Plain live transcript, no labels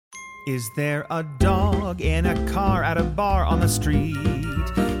Is there a dog in a car at a bar on the street?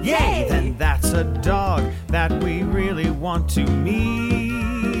 Yay! Then that's a dog that we really want to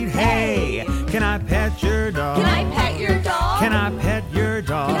meet. Hey, can I pet your dog? Can I pet your dog? Can I pet your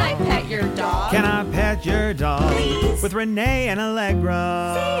dog? Can I pet your dog? Can I pet your dog? Please. With Renee and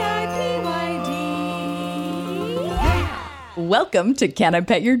Allegra. CIPYD. Yeah. Welcome to Can I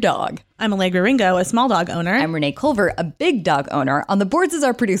Pet Your Dog? I'm Allegra Ringo, a small dog owner. I'm Renee Culver, a big dog owner. On the boards is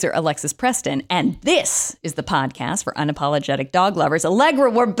our producer, Alexis Preston. And this is the podcast for unapologetic dog lovers.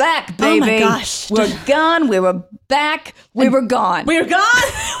 Allegra, we're back, baby. Oh my gosh. We're gone. We were back. We were gone. We were gone.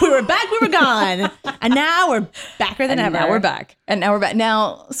 We were back. We were gone. And now we're backer than ever. Now we're back.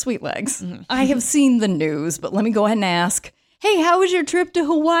 Now, Sweet Legs, I have seen the news, but let me go ahead and ask. Hey, how was your trip to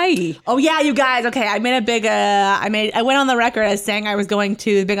Hawaii? Oh yeah, you guys. Okay, I made a big. I went on the record as saying I was going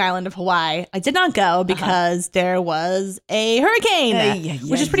to the Big Island of Hawaii. I did not go because there was a hurricane,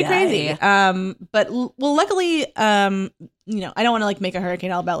 which is pretty crazy. But luckily, I don't want to like make a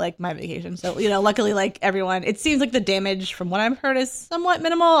hurricane all about like my vacation. So luckily, like everyone, it seems like the damage from what I've heard is somewhat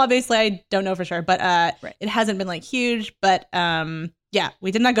minimal. Obviously, I don't know for sure, but It hasn't been like huge. But yeah,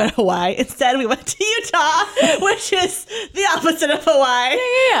 we did not go to Hawaii. Instead, we went to Utah, which is the opposite of Hawaii.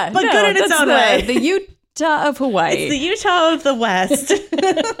 Yeah. But good in its own way. The Utah of Hawaii. It's the Utah of the West.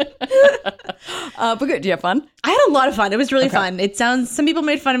 But good. Did you have fun? I had a lot of fun. It was really fun. Some people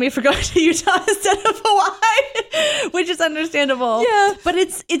made fun of me for going to Utah instead of Hawaii, which is understandable. Yeah. But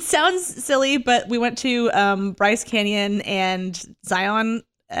it sounds silly, but we went to Bryce Canyon and Zion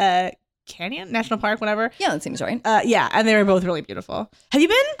Canyon National Park, whatever. Yeah, that seems right. Yeah, and they were both really beautiful. Have you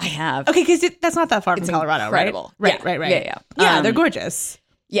been? I have. Okay, because that's not that far from Colorado, incredible. right? Yeah. Right. Yeah. Yeah, they're gorgeous.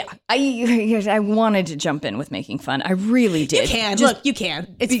 Yeah, I wanted to jump in with making fun. I really did. You can. You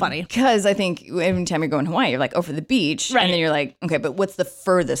can. It's funny. Because I think every time you're going to Hawaii, you're like, for the beach. Right. And then you're like, okay, but what's the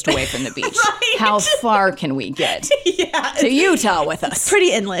furthest away from the beach? Right. How far can we get Yeah. to Utah with us?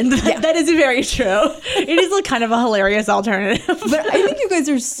 Pretty inland. That is very true. It is like kind of a hilarious alternative. But I think you guys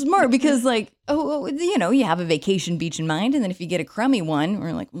are smart because you have a vacation beach in mind. And then if you get a crummy one,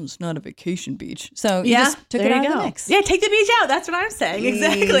 we're like, well, it's not a vacation beach. So you just took it out of the mix. Yeah, take the beach out. That's what I'm saying.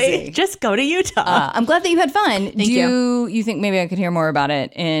 Exactly. Easy. Just go to Utah. I'm glad that you had fun. Thank you. You think maybe I could hear more about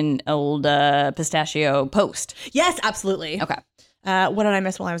it in old Pistachio Post? Yes, absolutely. Okay. What did I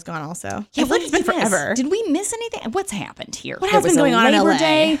miss while I was gone also? Yeah, I feel like it's been forever. Did we miss anything? What's happened here? What has been going on in Labor LA?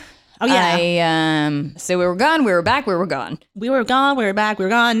 Day. Oh, yeah. So we were gone, we were back, we were gone. We were gone, we were back, we were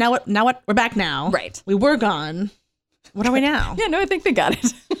gone. Now what? We're back now. Right. We were gone. What are we now? Yeah, no, I think they got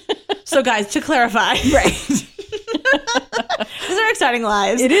it. So guys, to clarify. Right. These are exciting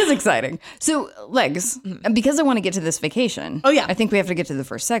lives. It is exciting. So, Legs, because I want to get to this vacation. Oh, yeah. I think we have to get to the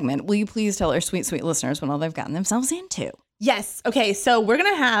first segment. Will you please tell our sweet, sweet listeners what all they've gotten themselves into? Yes. Okay. So we're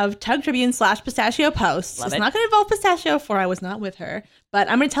going to have Tug Tribune / Pistachio Post. It's not going to involve Pistachio, for I was not with her. But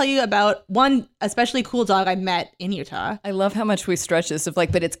I'm going to tell you about one especially cool dog I met in Utah. I love how much we stretch this of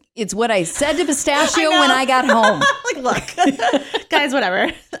but it's what I said to Pistachio when I got home. Look, guys, whatever.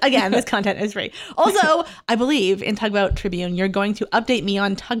 Again, this content is free. Also, I believe in Tugboat Tribune, you're going to update me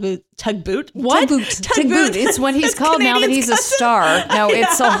on Tugboot. What? Tugboot. It's what he's called now that he's a star. No,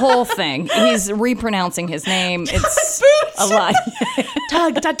 it's a whole thing. He's repronouncing his name. It's a lot.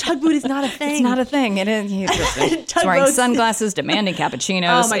 Tugboot is not a thing. It's not a thing. It is. He's wearing sunglasses, demanding cappuccinos.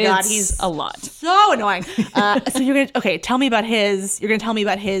 Oh my God, he's a lot. So annoying. So you're gonna tell me about his. You're gonna tell me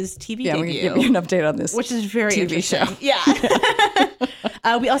about his TV debut. We're gonna give you an update on this, which is very TV show. Yeah.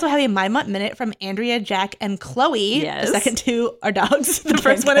 We also have a My Mutt Minute from Andrea, Jack, and Chloe. Yes. The second two are dogs. The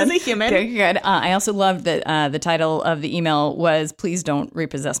first one is a human. Very good. I also love that the title of the email was "Please don't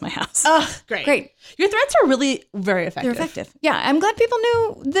repossess my house." Oh, great. Your threats are really very effective. They're effective. Yeah, I'm glad people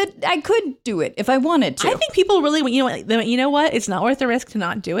knew that I could do it if I wanted to. I think people really, you know what? It's not worth the risk to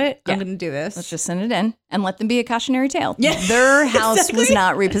not do it. Yeah. I'm going to do this. Let's just send it in and let them be a cautionary tale. Yeah. Their house was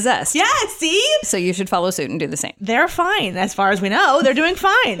not repossessed. Yeah, see? So you should follow suit and do the same. They're fine. As far as we know, they're doing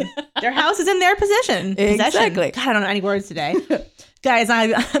fine. Their house is in their possession. Exactly. God, I don't know any words today. Guys, I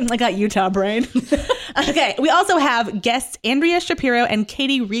got Utah brain. Okay, we also have guests Andrea Shapiro and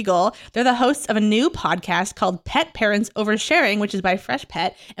Katie Regal. They're the hosts of a new podcast called Pet Parents Oversharing, which is by Fresh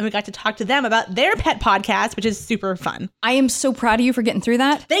Pet. And we got to talk to them about their pet podcast, which is super fun. I am so proud of you for getting through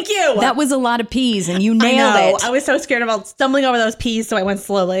that. Thank you. That was a lot of P's and you nailed it. I was so scared about stumbling over those P's, so I went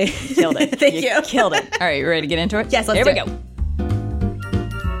slowly. Killed it. Thank you. Killed it. All right, you ready to get into it? Yes, let's Here do we go.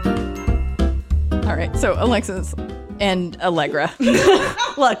 All right, so Alexis and Allegra.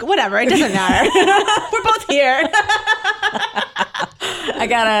 Look, whatever. It doesn't matter. We're both here.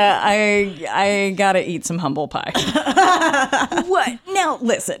 I gotta eat some humble pie. What? Now,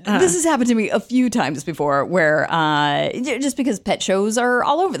 listen, this has happened to me a few times before where just because pet shows are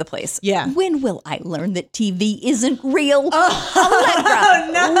all over the place. Yeah. When will I learn that TV isn't real?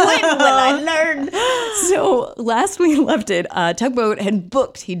 Allegra, no. when will I learn? So last we left it, Tugboat had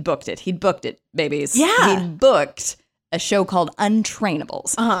booked, he'd booked it, babies. Yeah. He'd booked a show called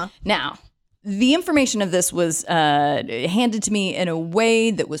Untrainables. Uh-huh. Now, the information of this was handed to me in a way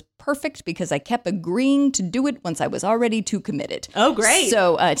that was perfect because I kept agreeing to do it once I was already too committed. Oh, great.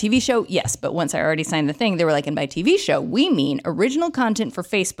 So TV show, yes, but once I already signed the thing, they were like, and by TV show, we mean original content for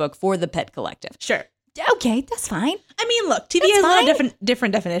Facebook for the Pet Collective. Sure. Okay, that's fine. I mean, look, TV has a lot of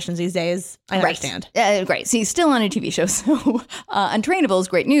different definitions these days. I understand. Great. So he's still on a TV show. So Untrainables,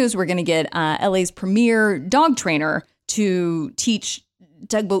 great news. We're going to get LA's premier dog trainer to teach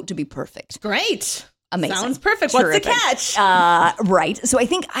Tugboat to be perfect. Great. Amazing. Sounds perfect. Terrific. What's the catch? Right. So I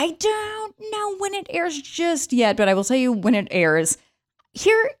don't know when it airs just yet, but I will tell you when it airs.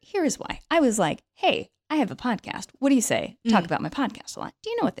 Here is why. I was like, hey, I have a podcast. What do you say? Talk about my podcast a lot. Do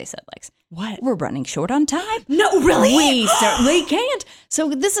you know what they said, Lex? What? We're running short on time. No, really? We certainly can't. So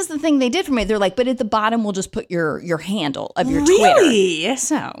this is the thing they did for me. They're like, but at the bottom, we'll just put your handle of your really? Twitter.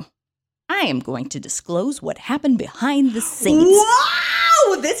 So I am going to disclose what happened behind the scenes.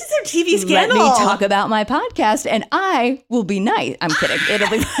 Wow, this is a TV scandal. Let me talk about my podcast, and I will be nice. I'm kidding. It'll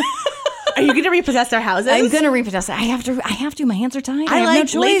be. Are you going to repossess their houses? I'm going to repossess it. I have to. My hands are tied. I have like no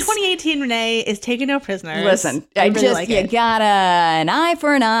choice. Late 2018 Renee is taking no prisoners. Listen, you got an eye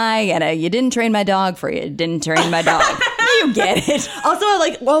for an eye, and you didn't train my dog for you. Didn't train my dog. You get it. Also,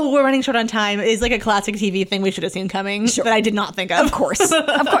 like, we're running short on time is like a classic TV thing we should have seen coming that I did not think of. Of course,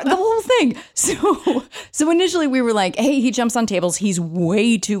 the whole thing. So initially we were like, hey, he jumps on tables. He's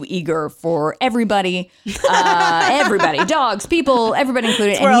way too eager for everybody, dogs, people, everybody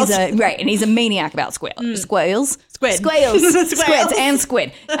included. Squirrels. And he's a maniac about squails, squids, and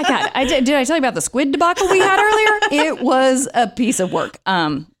squid. Did I tell you about the squid debacle we had earlier? It was a piece of work.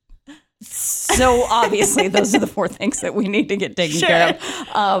 So obviously those are the 4 things that we need to get taken care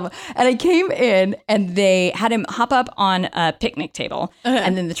of. And I came in and they had him hop up on a picnic table.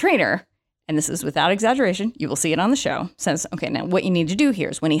 And then the trainer, and this is without exaggeration, you will see it on the show, says, okay, now what you need to do here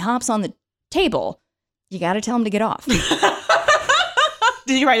is when he hops on the table, you got to tell him to get off.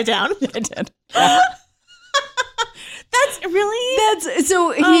 Did you write it down? I did. That's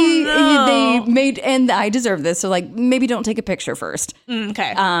so they made, and I deserve this. So like maybe don't take a picture first.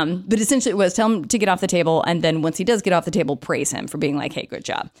 Okay. But essentially it was tell him to get off the table, and then once he does get off the table, praise him for being like, hey, good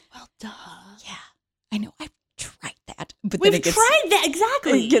job. Well, duh. Yeah, I know. I've tried that, but We've then tried that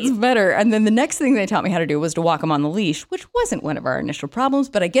exactly. It gets better. And then the next thing they taught me how to do was to walk him on the leash, which wasn't one of our initial problems.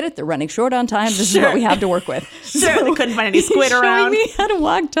 But I get it. They're running short on time. This is what we have to work with. Sure, they couldn't find any squid around. Showing me how to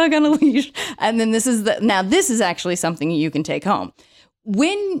walk Tug on a leash. And then this is actually something you can take home.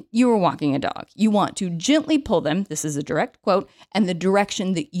 When you are walking a dog, you want to gently pull them. This is a direct quote, and the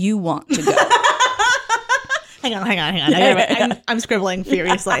direction that you want to go. Hang on. I'm scribbling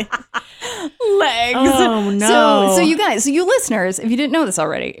furiously. Legs. Oh, no. So you guys, you listeners, if you didn't know this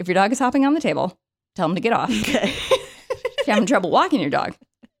already, if your dog is hopping on the table, tell him to get off. Okay. If you're having trouble walking your dog,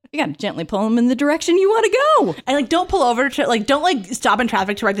 you got to gently pull him in the direction you want to go. And don't pull over to don't stop in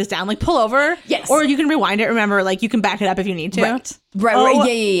traffic to write this down. Pull over. Yes. Or you can rewind it. Remember, you can back it up if you need to. Right.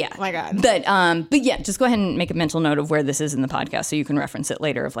 Yeah. Oh my God. But yeah, just go ahead and make a mental note of where this is in the podcast so you can reference it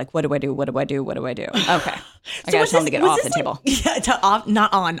later of what do I do? Okay. I got to tell him to get off the table. Yeah, off,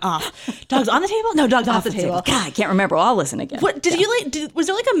 not on, off. Dogs on the table? No, dogs off the table. God, I can't remember. I'll listen again. What did you was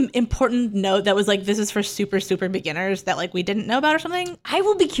there an important note that was this is for super, super beginners that we didn't know about or something? I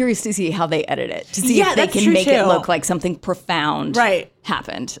will be curious to see how they edit it, to see if they can make it look like something profound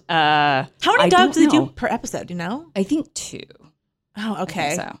happened. How many dogs do they do per episode? Do you know? I think 2. Oh,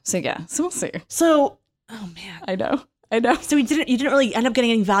 okay. So yeah, so we'll see. So, oh man, I know. So you didn't really end up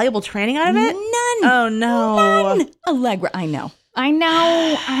getting any valuable training out of it? None. Oh no, none. Allegra, I know.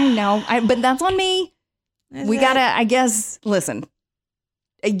 But that's on me. We gotta, I guess. Listen,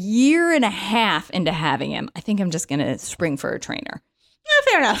 a year and a half into having him, I think I'm just gonna spring for a trainer.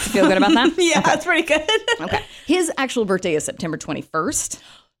 Fair enough. Feel good about that? Yeah, that's pretty good. Okay. His actual birthday is September 21st,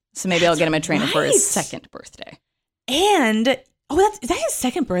 so maybe I'll get him a trainer for his 2nd birthday. And is that his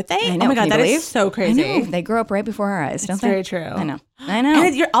 2nd birthday? I know. Oh my God, that is so crazy. I know. They grow up right before our eyes, don't they? Very true. I know.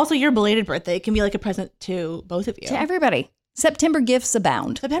 And your belated birthday can be a present to both of you. To everybody. September gifts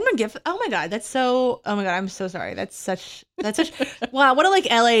abound. September gift. Oh my god, that's so. Oh my god, I'm so sorry. That's such. Wow, what a like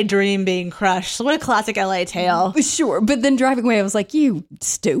LA dream being crushed. What a classic LA tale. Sure, but then driving away, I was like, "You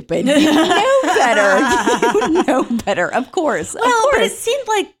stupid! You know better. You know better. Of course." Well, but it seemed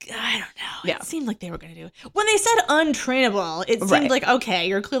like I don't know. Yeah. It seemed like they were going to do it when they said untrainable. It seemed Right. like okay,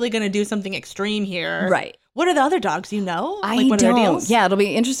 you're clearly going to do something extreme here, Right. What are the other dogs? You know, I like, what are their don't. deals? Yeah, it'll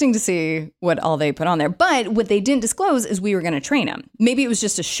be interesting to see what all they put on there. But what they didn't disclose is we were going to train them. Maybe it was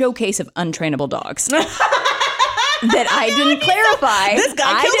just a showcase of untrainable dogs that I didn't clarify. This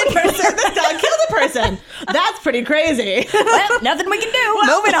guy killed a person. This dog killed a person. That's pretty crazy. Well, nothing we can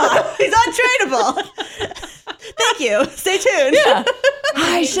do. Moving on. He's untrainable. Thank you. Stay tuned. Yeah.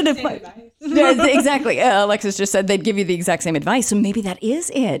 I should have. Yeah, exactly. Alexis just said they'd give you the exact same advice. So maybe that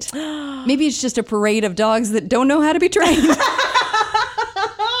is it. Maybe it's just a parade of dogs that don't know how to be trained.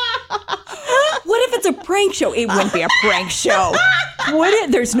 What if it's a prank show? It wouldn't be a prank show. Would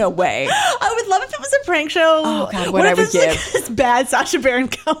it? There's no way. I would love if it was a prank show. Oh, God, what what I if would it's like give. this bad Sacha Baron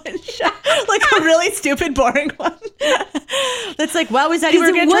Cohen show? Like a really stupid, boring one. That's like, well, was that you were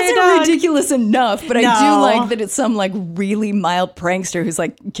It going to train a wasn't dog? ridiculous enough, but I do No. like that it's some like really mild prankster who's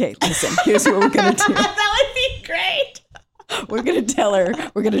like, okay, listen, here's what we're going to do. That would be great. We're going to tell her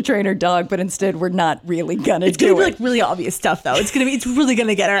we're going to train her dog, but instead we're not really going to It's gonna do be it. like really obvious stuff though. It's really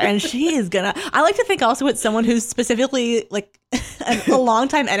gonna get her, and she is gonna. I like to think also it's someone who's specifically like a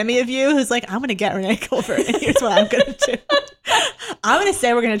longtime enemy of you, who's like, I'm gonna get Renee Culver, and here's what I'm gonna do. I'm gonna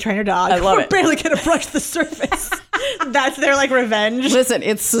say we're gonna train her dog. I love We're it. barely gonna brush the surface. That's their like revenge. Listen,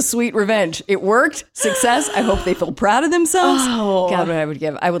 it's a sweet revenge. It worked. Success. I hope they feel proud of themselves. Oh. God, what I would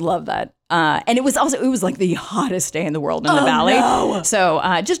give. I would love that. And it was like the hottest day in the world in the valley. no. So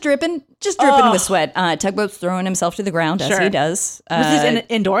just dripping with sweat. Tugboat's throwing himself to the ground as Sure. he does. Was this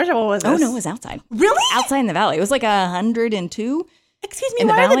indoors or what was this? Oh no, it was outside. Really? Outside in the valley. It was like 102. Excuse me, in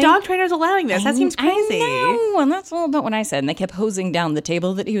the why are the valley? dog trainers allowing this? That seems crazy. I know, and that's all about what I said. And they kept hosing down the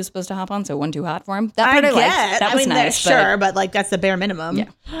table that he was supposed to hop on, so it wasn't too hot for him. That part I liked. get. That was mean, nice. sure, but like that's the bare minimum. Yeah.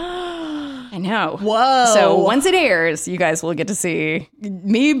 I know. Whoa. So once it airs, you guys will get to see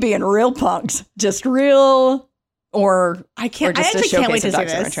me being real punked, just real, or I can't. Or just I actually can't wait showcase to of see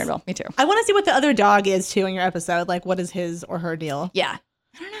dogs that are this. untrainable. Me too. I want to see what the other dog is too in your episode. Like, what is his or her deal? Yeah.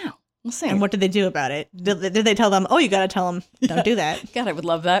 I don't know. We'll see. And what did they do about it? Did they tell them, oh, you got to tell them, don't do that? God, I would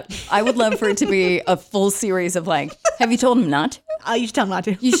love that. I would love for it to be a full series of like, have you told him not to? You should tell them not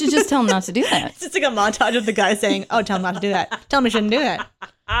to. You should just tell him not to do that. It's just like a montage of the guy saying, oh, tell him not to do that. Tell him you shouldn't do that.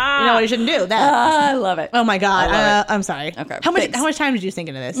 You know what you shouldn't do? That. I love it. Oh my God. I love I'm sorry. Okay, How much thanks. time did you sink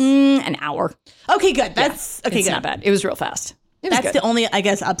into this? An hour. Okay, good. That's okay. It's Good. not bad. It was real fast. It was That's good. the only, I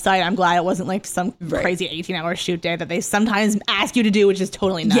guess, upside. I'm glad it wasn't like some crazy 18-hour shoot day that they sometimes ask you to do, which is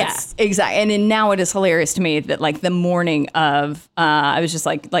totally nuts. Yes, exactly. And then now it is hilarious to me that like the morning of, I was just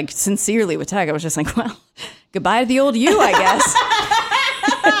like sincerely with Tug, I was just like, well, goodbye to the old you, I guess.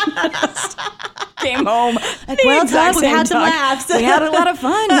 Came home. Like, well, exact Tug, we had some Tug, laughs. We had a lot of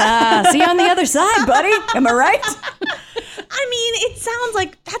fun. See you on the other side, buddy. Am I right? I mean,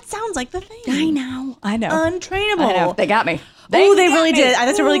 that sounds like the thing. I know. Untrainable. I know. They got me. Oh, they got really me. did.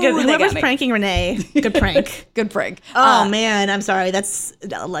 That's a really good. Ooh, they Whoever's got me. pranking Renee, good prank. Good prank. Oh man, I'm sorry. That's a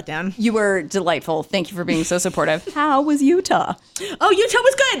letdown. You were delightful. Thank you for being so supportive. How was Utah? Oh, Utah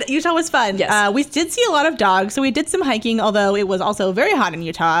was good. Utah was fun. Yes. We did see a lot of dogs. So we did some hiking, although it was also very hot in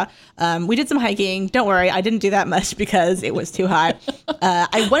Utah. We did some hiking. Don't worry, I didn't do that much because it was too hot.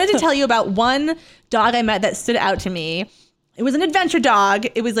 I wanted to tell you about one dog I met that stood out to me. It was an adventure dog.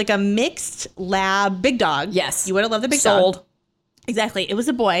 It was like a mixed lab big dog. Yes. You would have loved the big Sold. dog. Exactly. It was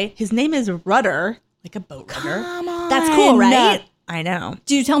a boy. His name is Rudder, like a boat rudder. Come on. That's cool, right? I know.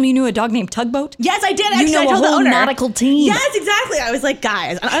 Did you tell me you knew a dog named Tugboat? Yes, I did. You Actually, know I a told the whole owner. nautical team. Yes, exactly. I was like,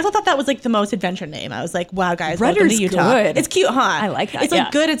 guys, I also thought that was like the most adventure name. I was like, wow, guys, welcome Rudder's to Utah. good. It's cute, huh? I like that, It's like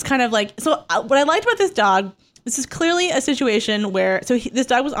yeah. good. It's kind of like so. What I liked about this dog, this is clearly a situation where this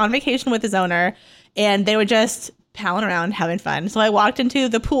dog was on vacation with his owner, and they were just palling around having fun. So I walked into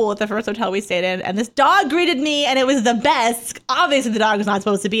the pool at the first hotel we stayed in, and this dog greeted me, and it was the best. Obviously the dog was not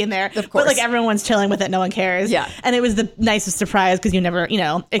supposed to be in there, Of course. but like everyone's chilling with it, no one cares. Yeah. And it was the nicest surprise because you never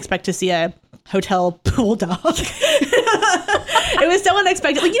expect to see a hotel pool dog. It was so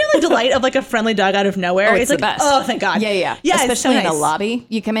unexpected. Like, the delight of like a friendly dog out of nowhere. Oh, it's like, the best. oh, thank God. Yeah. Yeah, it's Especially so in a nice. lobby.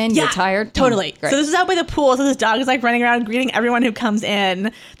 You come in, you're tired. Totally. Great. So this is out by the pool. So this dog is like running around greeting everyone who comes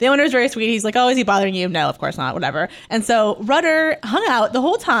in. The owner is very sweet. He's like, oh, is he bothering you? No, of course not. Whatever. And so Rudder hung out the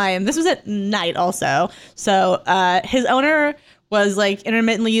whole time. This was at night also. So his owner was like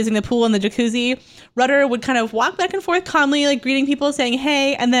intermittently using the pool and the jacuzzi, Rudder would kind of walk back and forth calmly, like greeting people, saying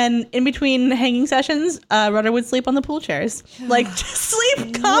hey, and then in between hanging sessions, Rudder would sleep on the pool chairs, like just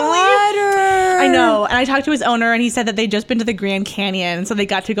sleep calmly. Rudder! I know. And I talked to his owner, and he said that they'd just been to the Grand Canyon, so they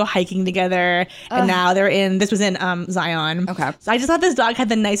got to go hiking together, and now this was in Zion. Okay. So I just thought this dog had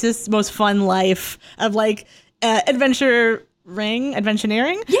the nicest, most fun life of like adventuring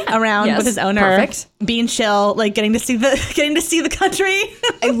around with his owner. Perfect. Being chill, like getting to see the country.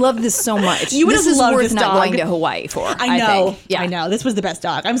 I love this so much. You would this have is loved worth this not dog. going to Hawaii for. I know. think. Yeah. I know. This was the best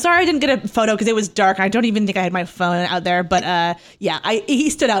dog. I'm sorry I didn't get a photo because it was dark. I don't even think I had my phone out there. But he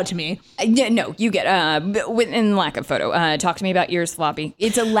stood out to me. No, you get in lack of photo. Talk to me about yours, Floppy.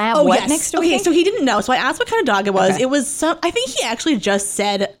 It's a lab. Next to okay, it? so he didn't know. So I asked what kind of dog it was. Okay. It was I think he actually just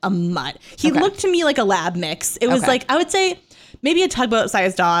said a mutt. He Okay. looked to me like a lab mix. It was Okay. like, I would say maybe a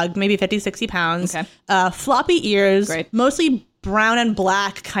tugboat-sized dog, maybe 50, 60 pounds. Okay. Floppy ears. Great. Mostly brown and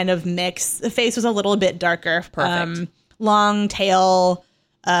black kind of mix. The face was a little bit darker. Perfect. Long tail.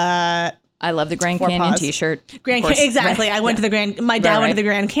 I love the Grand 4 Canyon paws. T-shirt. Grand Of course. exactly. Right. I went to the Grand. My dad went to the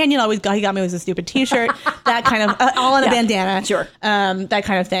Grand Canyon. He got me with a stupid T-shirt. That kind of all on a bandana. Sure. That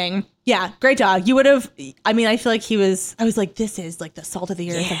kind of thing. Yeah, great dog. You would have. I mean, I feel like he was. I was like, this is like the salt of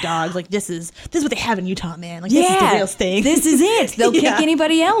the earth of dogs. Like this is what they have in Utah, man. Like this is the real thing. This is it. They'll Yeah. kick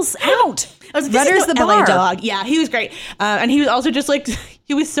anybody else out. I was like, Rudder's this is the LA bar. dog. Yeah, he was great. And he was also just like,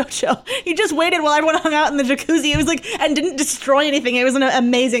 he was so chill. He just waited while everyone hung out in the jacuzzi. It was like, and didn't destroy anything. It was an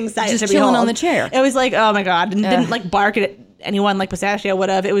amazing sight. Just to chilling behold. on the chair. It was like, oh my God. And didn't like bark at anyone like Pistachio would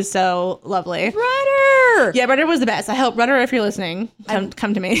have. It was so lovely. Rudder. Yeah, Rudder was the best. I hope, Rudder, if you're listening,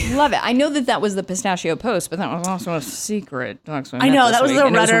 come to me. Love it. I know that was the Pistachio Post, but that was also a secret. I know, that was the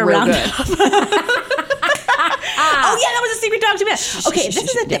Rudder roundup. Oh yeah, that was a secret dog to me. Okay, this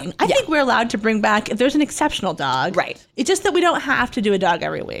is the thing. I think we're allowed to bring back if there's an exceptional dog. Right. It's just that we don't have to do a dog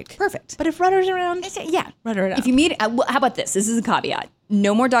every week. Perfect. But if Rudder's around, Yeah. Rudder it up. If you meet, how about this? This is a caveat.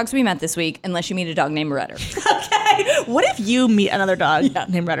 No more dogs we met this week unless you meet a dog named Rudder. Okay. What if you meet another dog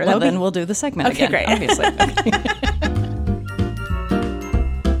named Rudder? Well, then we'll do the segment Okay, again. great. Obviously.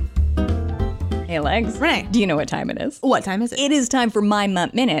 Hey, Legs. Renee. Do you know what time it is? What time is it? It is time for My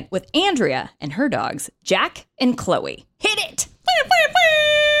Mutt Minute with Andrea and her dogs, Jack and Chloe. Hit it!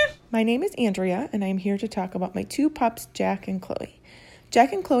 My name is Andrea, and I'm here to talk about my 2 pups, Jack and Chloe.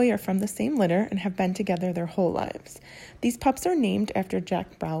 Jack and Chloe are from the same litter and have been together their whole lives. These pups are named after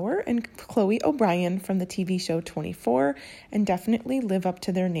Jack Brower and Chloe O'Brien from the TV show 24 and definitely live up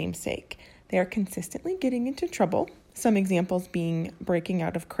to their namesake. They are consistently getting into trouble, some examples being breaking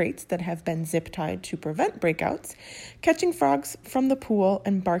out of crates that have been zip-tied to prevent breakouts, catching frogs from the pool,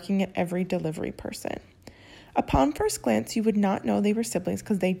 and barking at every delivery person. Upon first glance, you would not know they were siblings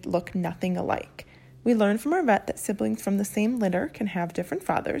because they look nothing alike. We learned from our vet that siblings from the same litter can have different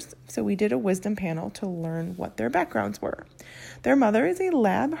fathers, so we did a wisdom panel to learn what their backgrounds were. Their mother is a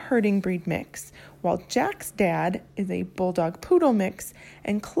lab herding breed mix, while Jack's dad is a bulldog poodle mix,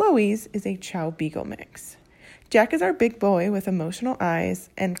 and Chloe's is a chow beagle mix. Jack is our big boy with emotional eyes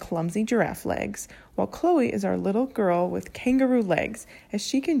and clumsy giraffe legs, while Chloe is our little girl with kangaroo legs, as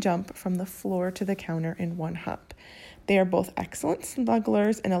she can jump from the floor to the counter in one hop. They are both excellent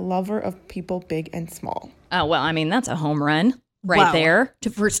snugglers and a lover of people big and small. Oh, well, I mean, that's a home run right there.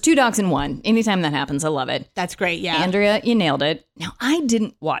 For 2 dogs in 1. Anytime that happens, I love it. That's great, yeah. Andrea, you nailed it. Now, I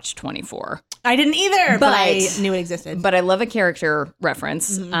didn't watch 24. I didn't either, but I knew it existed. But I love a character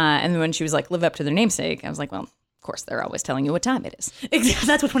reference. And when she was like, live up to their namesake, I was like, well, of course, they're always telling you what time it is.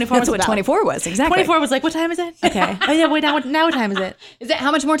 That's what 24 was That's what about. 24 was, exactly. 24 was like, what time is it? Okay. Oh, yeah, wait, now what time is it? Is it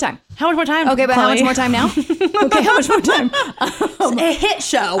how much more time? How much more time? Okay, but how much Chloe? more time now? Okay, how much more time? A hit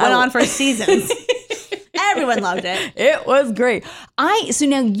show went on for seasons. Everyone loved it. It was great. So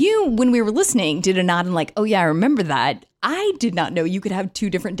now you, when we were listening, did a nod and like, oh yeah, I remember that. I did not know you could have 2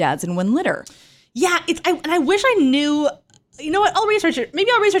 different dads in one litter. Yeah, I wish I knew. You know what? I'll research it.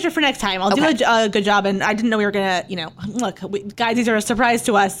 Maybe I'll research it for next time. I'll do a good job. And I didn't know we were going to, look, guys, these are a surprise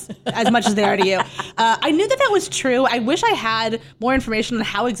to us as much as they are to you. I knew that was true. I wish I had more information on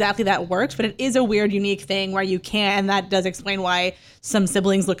how exactly that works, but it is a weird, unique thing where you can, and that does explain why some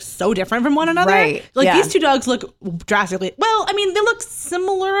siblings look so different from one another. Right. Like yeah. these 2 dogs look drastically, well, I mean, they look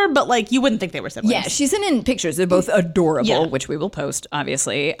similar, but like you wouldn't think they were siblings. Yeah, she's in pictures. They're both adorable, Yeah. which we will post,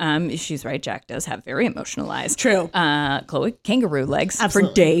 obviously. She's right. Jack does have very emotional eyes. True. Chloe, kangaroo legs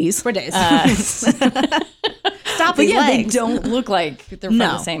Absolutely. for days. For days. Stop But these yeah, legs. they don't look like they're from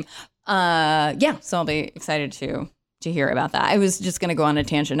No. the same. So I'll be excited to hear about that. I was just going to go on a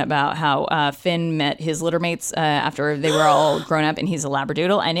tangent about how Finn met his litter mates after they were all grown up, and he's a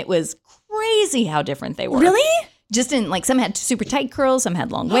Labradoodle, and it was crazy how different they were. Really? Just in like some had super tight curls, some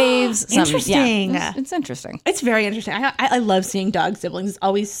had long waves. Some, Interesting. Yeah, it's interesting. It's very interesting. I love seeing dog siblings. It's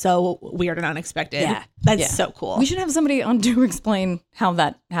always so weird and unexpected. Yeah. That's so cool. We should have somebody on to explain how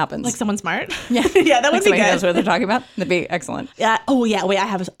that happens. Like someone smart. Yeah, yeah, that would like be somebody who good. knows what they're talking about. That'd be excellent. Yeah. Oh yeah. Wait, I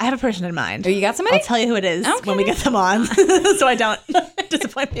have a person in mind. Oh, you got somebody? I'll tell you who it is Okay. when we get them on, so I don't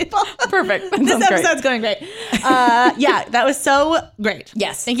disappoint people. Perfect. That This sounds great. episode's going great. Yeah, that was so great.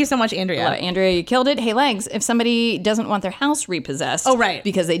 Yes. Thank you so much, Andrea. Love it. Andrea, you killed it. Hey, Legs, if somebody doesn't want their house repossessed, Oh, right.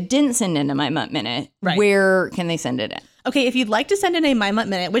 because they didn't send in a My Mutt Minute, Right. where can they send it in? Okay, if you'd like to send in a My Mutt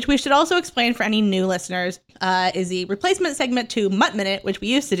Minute, which we should also explain for any new listeners, is the replacement segment to Mutt Minute, which we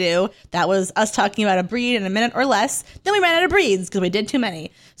used to do. That was us talking about a breed in a minute or less. Then we ran out of breeds because we did too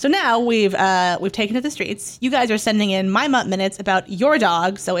many. So now we've taken to the streets. You guys are sending in My Mutt Minutes about your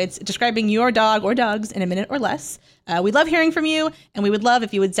dog. So it's describing your dog or dogs in a minute or less. We love hearing from you, and we would love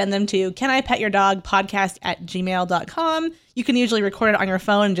if you would send them to canipetyourdogpodcast@gmail.com. You can usually record it on your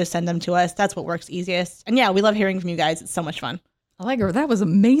phone and just send them to us. That's what works easiest. And yeah, we love hearing from you guys. It's so much fun. Allegra, that was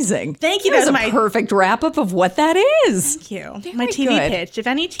amazing. Thank you. That was a That's my- perfect wrap up of what that is. Thank you. Very My TV good. pitch. If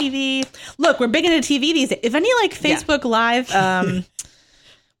any TV, look, we're big into TV these days. If any like Facebook Live,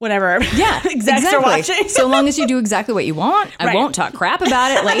 whatever. Yeah, execs are watching. So long as you do exactly what you want, I Right. won't talk crap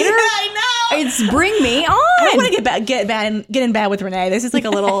about it later. Yeah, I know. It's bring me I don't on. want to get in bad with Renee. This is like a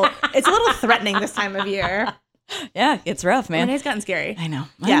little. It's a little threatening this time of year. Yeah, it's rough, man. Renee's gotten scary. I know.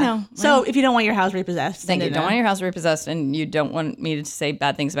 Yeah. I know. So if you don't want your house repossessed, Thank you. send in Don't a- want your house repossessed, and you don't want me to say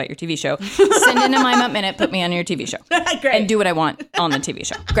bad things about your TV show. Send in a My Mutt Minute, put me on your TV show. Great. And do what I want on the TV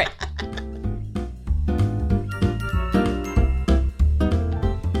show. Great.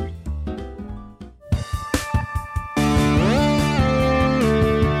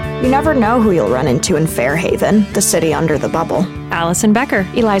 You never know who you'll run into in Fairhaven, the city under the bubble. Allison Becker,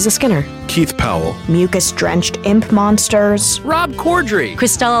 Eliza Skinner, Keith Powell, Mucus-drenched imp monsters, Rob Corddry,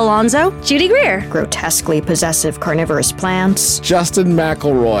 Christelle Alonso, Judy Greer, grotesquely possessive carnivorous plants, Justin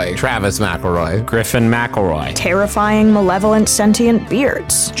McElroy, Travis McElroy, Griffin McElroy, terrifying malevolent sentient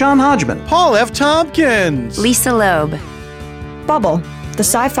beards. John Hodgman, Paul F. Tompkins, Lisa Loeb. Bubble, the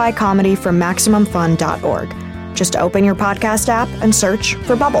sci-fi comedy from MaximumFun.org. Just open your podcast app and search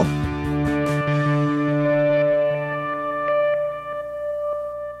for Bubble.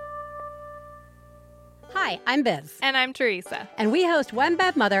 Hi, I'm Biz. And I'm Teresa. And we host One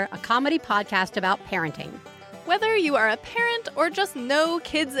Bad Mother, a comedy podcast about parenting. Whether you are a parent or just know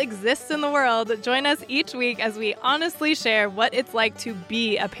kids exist in the world, join us each week as we honestly share what it's like to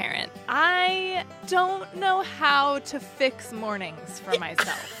be a parent. I don't know how to fix mornings for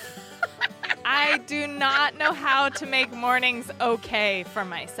myself. I do not know how to make mornings okay for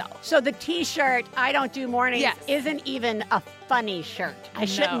myself. So the t-shirt, I don't do mornings, Yes. isn't even a funny shirt. I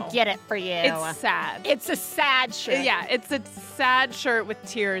shouldn't get it for you. It's sad. It's a sad shirt. Yeah, it's a sad shirt with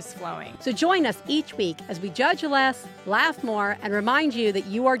tears flowing. So join us each week as we judge less, laugh more, and remind you that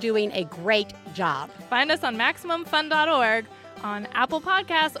you are doing a great job. Find us on MaximumFun.org, on Apple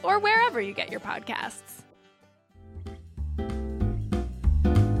Podcasts, or wherever you get your podcasts.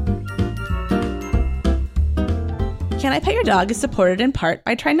 Can I Pet Your Dog is supported in part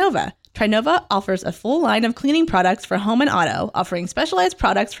by Trinova. Trinova offers a full line of cleaning products for home and auto, offering specialized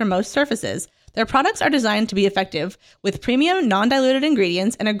products for most surfaces. Their products are designed to be effective with premium, non-diluted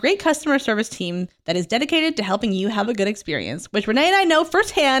ingredients and a great customer service team that is dedicated to helping you have a good experience, which Renee and I know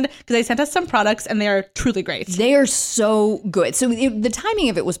firsthand because they sent us some products and they are truly great. They are so good. So the timing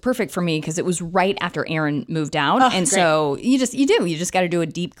of it was perfect for me because it was right after Aaron moved out. And great. so you just got to do a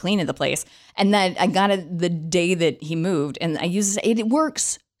deep clean of the place. And then I got it the day that he moved, and I use it. It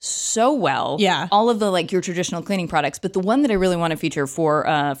works so well. Yeah. All of the your traditional cleaning products, but the one that I really want to feature for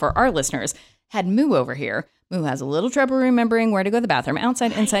our listeners had Moo over here. Moo has a little trouble remembering where to go to the bathroom,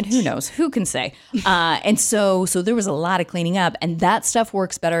 outside, inside, who knows? Who can say? And so there was a lot of cleaning up, and that stuff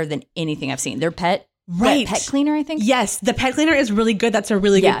works better than anything I've seen. Their pet cleaner, I think. Yes, the pet cleaner is really good. That's a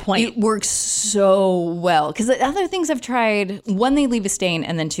really good point. It works so well. Because the other things I've tried, one, they leave a stain,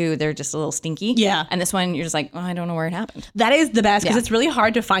 and then two, they're just a little stinky. Yeah. And this one, you're just like, oh, I don't know where it happened. That is the best because Yeah. it's really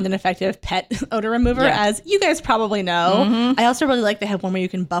hard to find an effective pet odor remover, Yeah. as you guys probably know. I also really like they have one where you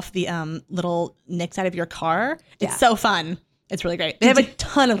can buff the little nicks out of your car. It's so fun. It's really great. They have a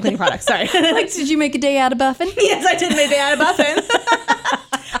ton of cleaning products. Sorry. Did you make a day out of buffing? Yes, I did make it out of buffing.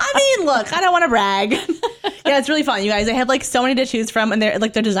 I mean, look, I don't want to brag. Yeah, it's really fun, you guys. They have so many to choose from, and their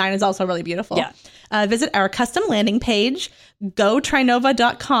design is also really beautiful. Yeah. Visit our custom landing page,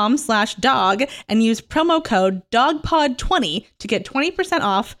 gotrinova.com/dog, and use promo code DOGPOD20 to get 20%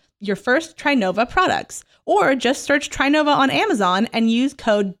 off your first Trinova products. Or just search Trinova on Amazon and use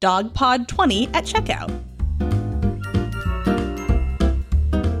code DOGPOD20 at checkout.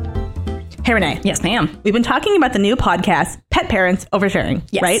 Hey, Renee. Yes, ma'am. We've been talking about the new podcast, Pet Parents Oversharing,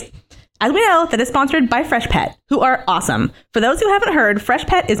 Yes. right? As we know, that is sponsored by Freshpet, who are awesome. For those who haven't heard,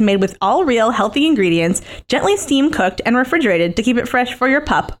 Freshpet is made with all real, healthy ingredients, gently steam cooked and refrigerated to keep it fresh for your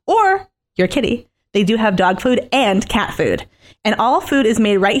pup or your kitty. They do have dog food and cat food. And all food is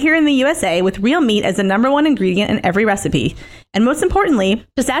made right here in the USA with real meat as the #1 ingredient in every recipe. And most importantly,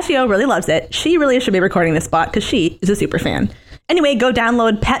 Pistachio really loves it. She really should be recording this spot because she is a super fan. Anyway, go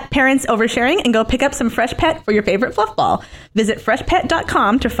download Pet Parents Oversharing and go pick up some Freshpet for your favorite fluff ball. Visit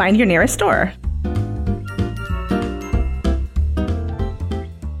freshpet.com to find your nearest store.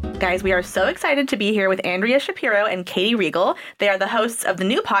 Guys, we are so excited to be here with Andrea Shapiro and Katie Regal. They are the hosts of the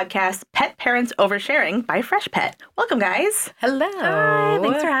new podcast, Pet Parents Oversharing by Freshpet. Welcome, guys. Hello. Hi,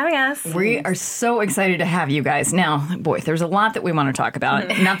 thanks for having us. We are so excited to have you guys. Now, boy, there's a lot that we want to talk about,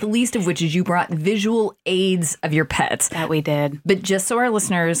 not the least of which is you brought visual aids of your pets. That we did. But just so our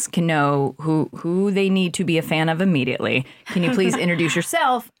listeners can know who they need to be a fan of immediately, can you please introduce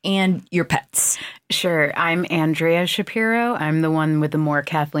yourself and your pets? Sure. I'm Andrea Shapiro. I'm the one with the more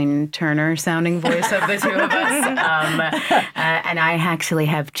Kathleen Turner sounding voice of the two of us. And I actually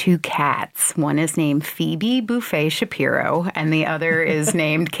have 2 cats. One is named Phoebe Buffet Shapiro, and the other is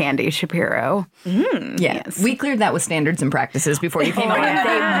named Candy Shapiro. Yes. We cleared that with standards and practices before you came on.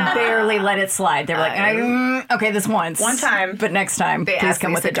 They barely let it slide. They were like, okay, this once. One time. But next time, They please asked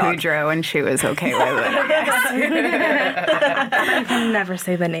come with Lisa a dog. Kudrow, and she was okay with it. Never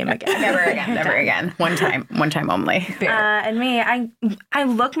say the name again. Never again. One time only. And me, I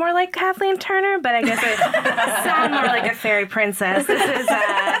look more like Kathleen Turner, but I guess I sound more like a fairy princess. This is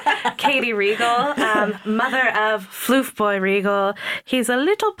Katie Regal, mother of Floof Boy Regal. He's a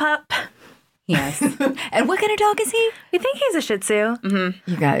little pup. Yes. And what kind of dog is he? We think he's a Shih Tzu.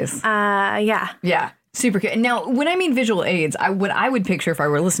 You guys. Yeah. Yeah. Super cute. Now, when I mean visual aids, what I would picture if I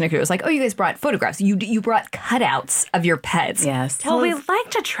were listening to it was like, oh, you guys brought photographs. You brought cutouts of your pets. Yes. Well, we like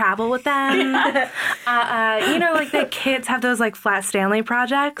to travel with them. Like the kids have those like Flat Stanley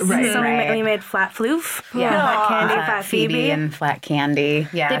projects. Right, So right. we made Flat Floof. Yeah. Flat Candy, Flat Flat Phoebe. and Flat Candy.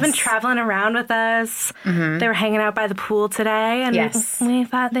 Yes. They've been traveling around with us. They were hanging out by the pool today, and Yes. we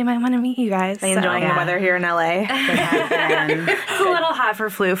thought they might want to meet you guys. They enjoying the weather here in LA. It's a little hot for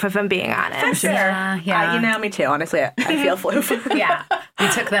Floof, if I'm being honest. Yeah. Me too. Honestly, I feel floof. Yeah. We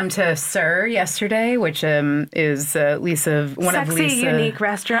took them to Sir yesterday, which is one of Sexy Lisa. Unique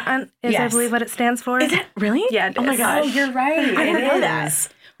Restaurant is, I Yes. believe, what it stands for. Is it really? Yeah, it Oh my is. gosh. Oh, you're right. I didn't know It that. is.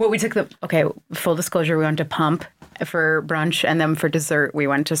 Well, we took full disclosure, we went to Pump for brunch, and then for dessert, we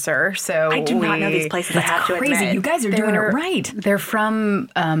went to Sir. So I do not know these places. I have to Crazy. admit. You guys are doing it right. They're from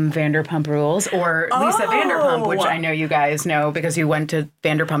Vanderpump Rules, or Lisa Vanderpump, which I know you guys know because you went to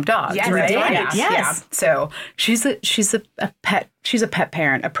Vanderpump Dogs. Yes, right? I did. Yeah. Yes. Yeah. So she's a pet. She's a pet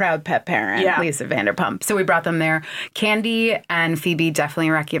parent, a proud pet parent, Lisa Vanderpump. So we brought them there. Candy and Phoebe definitely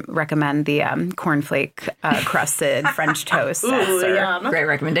recommend the cornflake crusted French toast. Yum. Great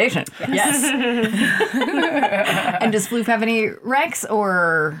recommendation. Yes. And does Floof have any recs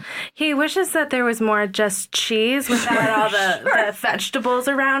or? He wishes that there was more just cheese without all the vegetables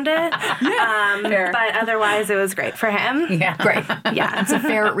around it. But otherwise, it was great for him. Yeah. Great. Yeah. It's a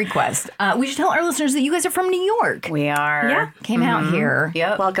fair request. We should tell our listeners that you guys are from New York. We are. Yeah. Came out here.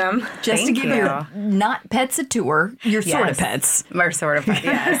 Yep. Welcome. Just Thank to give you. your not pets a tour, your sort of Yes. pets. We're sort of pets.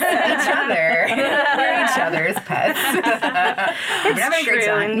 Yes. each other. We're each other's pets. We're having a great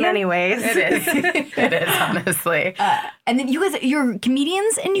True time. in many ways. It is. It is, honestly. And then you guys, you're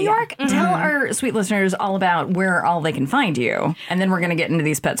comedians in New York. Tell our sweet listeners all about where all they can find you. And then we're going to get into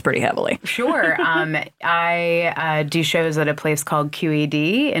these pets pretty heavily. Sure. I do shows at a place called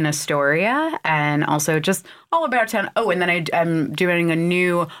QED in Astoria, and also just all about town. Oh, and then I'm doing a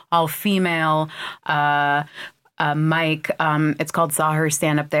new all-female mic. It's called Saw Her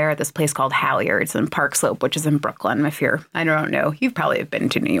Stand Up There at this place called Halyards in Park Slope, which is in Brooklyn. I don't know, you've probably been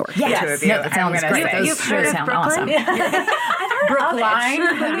to New York. Yes. The two of you. No, that sounds I'm gonna great. say. Those You've shows heard of sound Brooklyn? awesome. Brookline.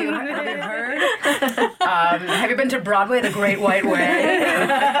 Have you heard? Have you been to Broadway, the Great White Way?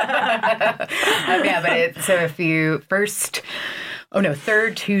 So if you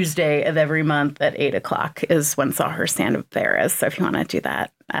third Tuesday of every month at 8:00 is when Saw Her Stand Up There is. So if you want to do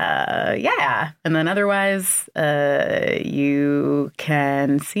that, and then otherwise, you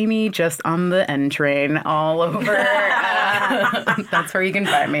can see me just on the N train all over. That's where you can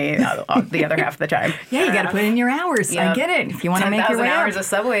find me the other half of the time. Yeah, you got to put in your hours. Yep. I get it. If you want to make your way hours up. of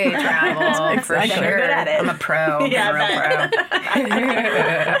subway travel, for sure. You're good at it. I'm a pro. Yeah, I'm a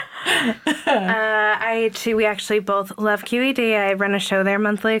real pro. We actually both love QED. I run a show there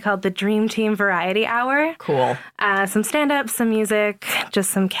monthly called the Dream Team Variety Hour. Cool. Some stand-up, some music,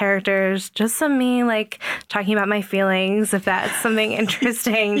 just some characters, just some me, like, talking about my feelings, if that's something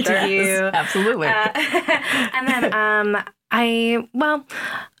interesting to you. Absolutely. And then I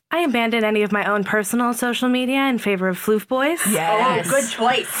abandoned any of my own personal social media in favor of Floof Boys. Yes. Oh, good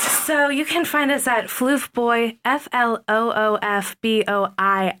choice. So you can find us at Floof Boy,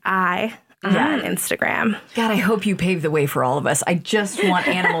 FLOOFBOII. On Instagram. God, I hope you pave the way for all of us. I just want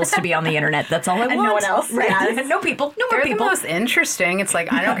animals to be on the internet. That's all I want. And no one else. Right. Yes. No people. No more They're people. the most interesting. It's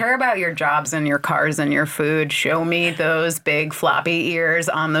like, I don't care about your jobs and your cars and your food. Show me those big floppy ears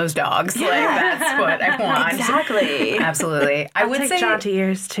on those dogs. Like, that's what I want. Exactly. Absolutely. I would take say jaunty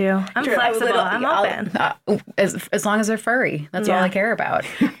ears too. I'm flexible. I'm open. As long as they're furry. That's all I care about.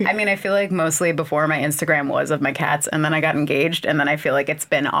 I mean, I feel like mostly before my Instagram was of my cats, and then I got engaged, and then I feel like it's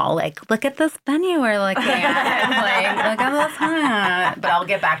been all like, look at this venue we're looking at. Like, look at this. But I'll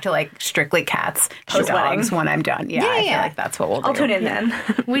get back to like strictly cats, dogs when I'm done. Yeah, I feel like that's what we'll do. I'll tune in then.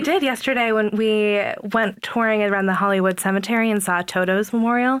 We did yesterday when we went touring around the Hollywood Cemetery and saw Toto's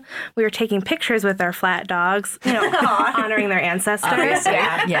memorial. We were taking pictures with our flat dogs, honoring their ancestors.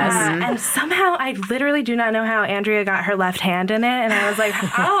 Yes. And somehow, I literally do not know how Andrea got her left hand in it. And I was like,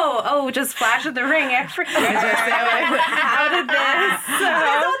 just flash of the ring. How did this?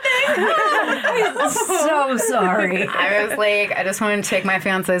 I'm so sorry. I was like, I just wanted to take my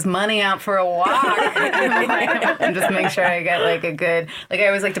fiance's money out for a walk and just make sure I get like a good, like I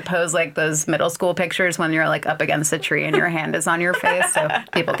always like to pose like those middle school pictures when you're like up against a tree and your hand is on your face so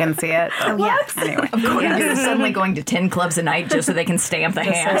people can see it. So, anyway. Of course, you're suddenly going to 10 clubs a night just so they can stamp the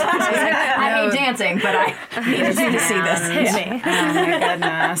hand. I hate dancing, but I needed you to see this. Oh my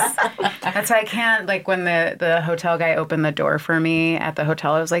goodness. That's why I can't, like when the hotel guy opened the door for me at the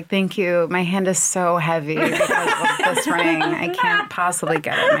hotel, I was like, thank you. My hand is so heavy because of this ring. I can't possibly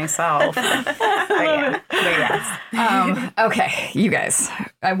get it myself. Okay, you guys.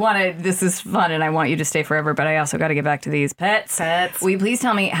 This is fun and I want you to stay forever, but I also got to get back to these pets. Will you please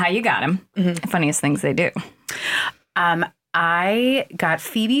tell me how you got them? Funniest things they do. I got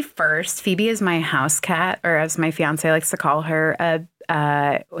Phoebe first. Phoebe is my house cat, or as my fiance likes to call her, a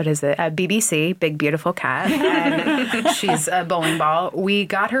BBC, Big Beautiful Cat. And she's a bowling ball. We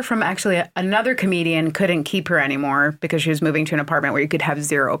got her from actually another comedian couldn't keep her anymore because she was moving to an apartment where you could have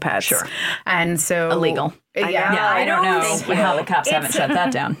 0 pets. Sure. And so... Illegal. I don't know how the cops haven't shut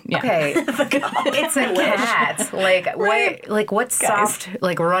that down. Yeah. Okay. It's a cat. What soft,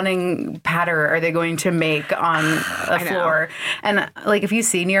 like, running patter are they going to make on a floor? And, like, if you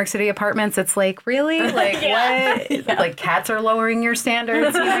see New York City apartments, it's like, really? Like, what? Like, cats are lowering your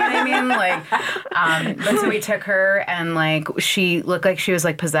standards? You know what I mean? Like, but so we took her, and, like, she looked like she was,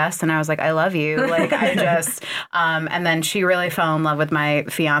 like, possessed, and I was like, I love you. Like, I just, and then she really fell in love with my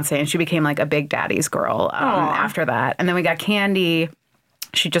fiance, and she became, like, a big daddy's girl. After that. And then we got Candy.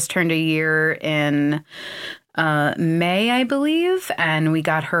 She just turned a year in May, I believe. And we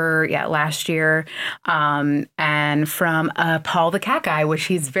got her, last year. And from Paul the Cat Guy, which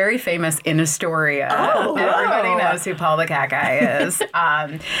he's very famous in Astoria. Everybody knows who Paul the Cat Guy is.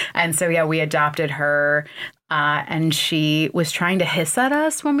 And so, we adopted her. And she was trying to hiss at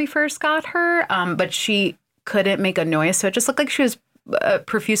us when we first got her. But she couldn't make a noise. So it just looked like she was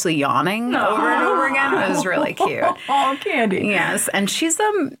profusely yawning over and over again. It was really cute. Oh, Candy. Yes, and she's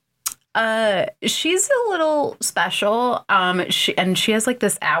a little special. She has like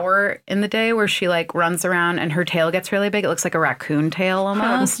this hour in the day where she like runs around and her tail gets really big. It looks like a raccoon tail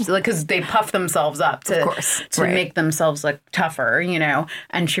almost, like because they puff themselves up to make themselves look tougher,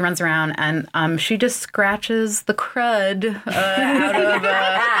 And she runs around and she just scratches the crud out of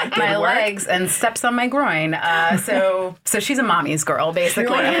my legs and steps on my groin. So she's a mommy's girl,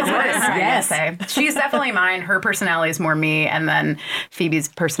 basically. Yes, she's definitely mine. Her personality is more me, and then Phoebe's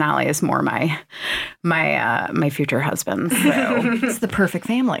personality is more my future husband. So it's the perfect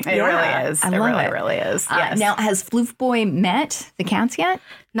family. It really is. I love it. It really is. Yes. Now, has Floof Boy met the cats yet?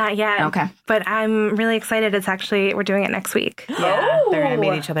 Not yet. Okay. But I'm really excited. We're doing it next week. Yeah, they're going to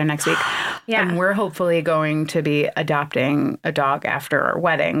meet each other next week. Yeah. And we're hopefully going to be adopting a dog after our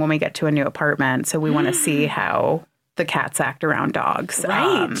wedding when we get to a new apartment. So we want to see how the cats act around dogs.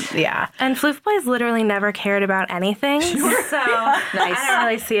 Right. Yeah. And Floof Boy's literally never cared about anything. So I don't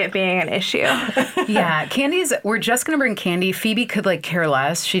really see it being an issue. Yeah. We're just going to bring Candy. Phoebe could like care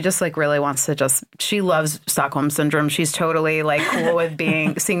less. She just like really wants to she loves Stockholm Syndrome. She's totally like cool with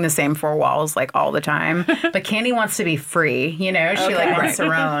seeing the same four walls like all the time. But Candy wants to be free, you know? She like wants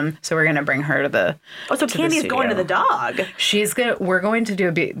her own. So we're going to bring her to the so Candy's going to the dog. We're going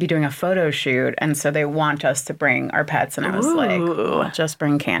to be doing a photo shoot, and so they want us to bring our pets, and I was like, well, just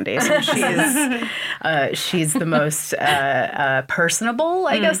bring Candy. So she's the most personable,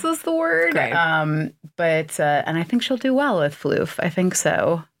 I guess is the word. Great. But I think she'll do well with Floof. I think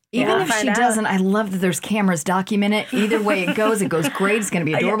so. Even if she doesn't, I love that there's cameras document it. Either way it goes great. It's going to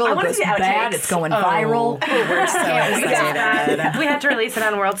be adorable. It goes bad. It's going viral. We're so excited. We had to release it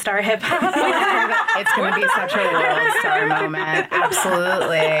on World Star Hip Hop. It's going to be such a World Star moment.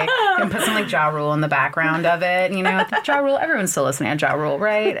 Absolutely. You can put some like Ja Rule in the background of it. You know, Ja Rule, everyone's still listening to Ja Rule,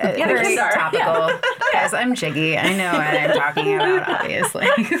 right? Yeah, very topical. Yeah. Guys, I'm Jiggy. I know what I'm talking about, obviously.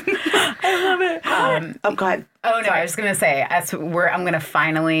 I love it. Go ahead. Oh, no, I was going to say, I'm going to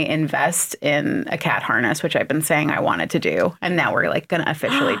finally invest in a cat harness, which I've been saying I wanted to do. And now we're like going to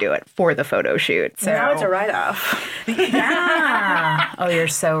officially do it for the photo shoot. So now it's a write-off. Yeah. Oh, you're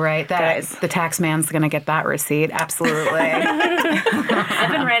so right. The tax man's going to get that receipt. Absolutely.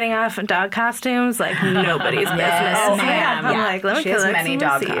 I've been writing off dog costumes like nobody's business. Ma'am. I'm like, let me she has collect many some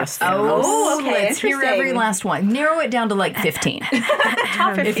dog receipts. costumes. Oh, okay. Let's hear every last one. Narrow it down to like 15.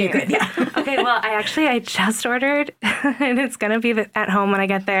 Top 15. If you could, yeah. Okay, well, I just ordered, and it's going to be at home when I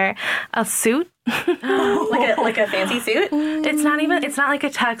get there, a suit. like a fancy suit? It's not like a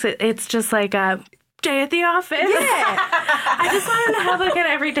tux. It's just like a day at the office. Yeah. I just want him to have like an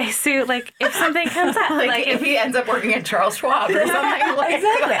everyday suit. Like if something comes up, like if he ends up working at Charles Schwab or something. Like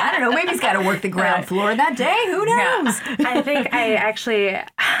exactly. I don't know. Maybe he's got to work the ground floor that day. Who knows? Yeah. I think I actually.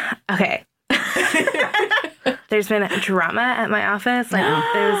 Okay. There's been drama at my office. Like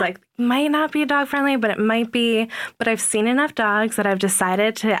there's like might not be dog friendly, but it might be. But I've seen enough dogs that I've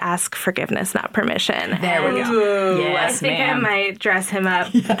decided to ask forgiveness, not permission. There we go. Yes, I think I might dress him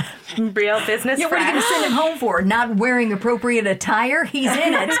up. Yeah. Real business. Yeah, what are you going to send him home for? Not wearing appropriate attire? He's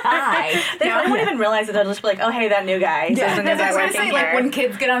in a tie. They won't even realize it. They'll just be like, oh, hey, that new guy. Yeah, I was going to say, like, when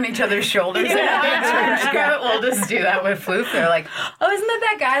kids get on each other's shoulders we'll just do that with Floof. They're like, oh, isn't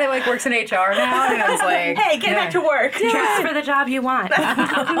that guy that, like, works in HR now? And I was like, hey, get back to work. Dress for the job you want.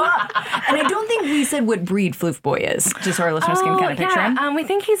 And I don't think we said what breed Floof Boy is, just so our listeners can kind of picture him. We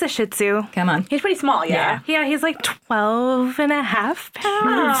think he's a Shih Tzu. Come on. He's pretty small, yeah. Yeah, he's like 12 and a half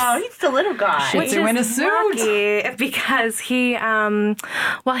pounds. Oh, he's the little guy. Shih Tzu in a suit. Because he's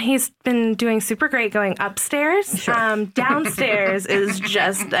been doing super great going upstairs. Sure. Downstairs is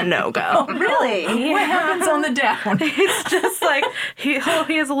just a no-go. Oh, really? Yeah. What happens on the down? It's just like, he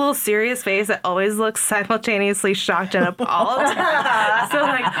has a little serious face that always looks simultaneously shocked and appalled. So,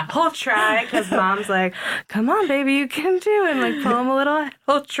 like, he'll try, because mom's like, come on, baby, you can do it. And, like, pull him a little.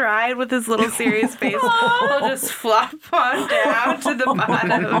 He'll try with his little serious face. He'll just flop on down to the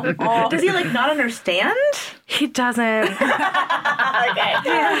bottom. Does he, like, not understand? He doesn't. Okay.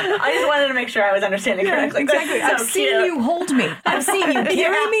 Yeah. I just wanted to make sure I was understanding correctly. Exactly. So I've seen you hold me. I've seen you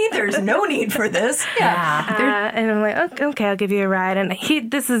carry me. There's no need for this. Yeah. And I'm like, okay, I'll give you a ride. And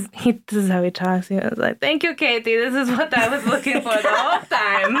this is how he talks. He was like, thank you, Katie. This is what I was looking for the whole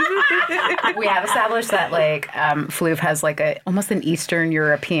time. We have established that, like, Floof has, like, almost an Eastern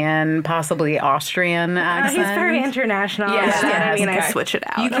European, possibly Austrian accent. He's very international. Yeah. I switch it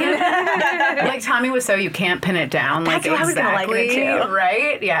out. You can't, like Tommy was you can't pin it down. That's like, what exactly. I was gonna like it too.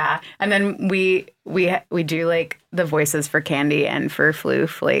 Right? Yeah. And then we do, like, the voices for Candy and for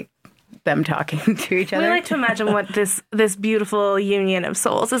Floof, like, them talking to each other. We like to imagine what this beautiful union of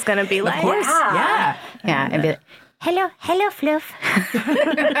souls is going to be like. Of course. Yeah. And be like, hello, Floof.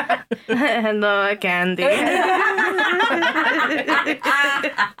 Hello, Candy.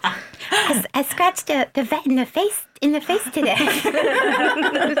 I scratched the vet in the face today.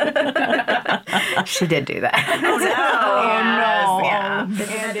 She did do that. Oh no! Yeah.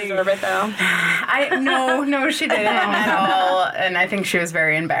 Didn't deserve it though. No, she didn't at all. And I think she was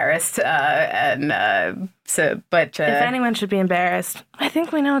very embarrassed. But if anyone should be embarrassed, I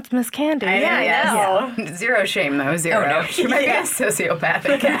think we know it's Miss Candy. I know. Zero shame though. Zero. Oh, no. She might be a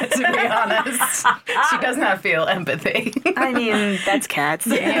sociopathic cat, to be honest. She does not feel empathy. I mean, that's cats.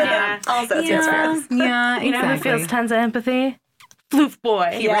 Yeah. All sociopaths. Yeah. You know who feels tons of empathy? Floof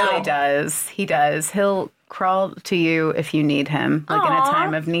Boy. He really does. He does. He'll crawl to you if you need him, like in a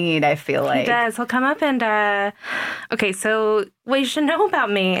time of need, I feel like. He does. He'll come up and, okay, so what you should know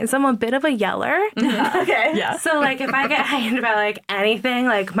about me is I'm a bit of a yeller. Okay. Yeah. So, like, if I get hyped about, like, anything,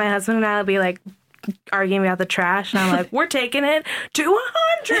 like, my husband and I will be, like, arguing about the trash, and I'm like, we're taking it to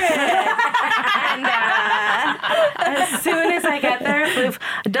 100. And as soon as I get there,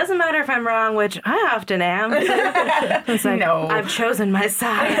 it doesn't matter if I'm wrong, which I often am. It's like, no, I've chosen my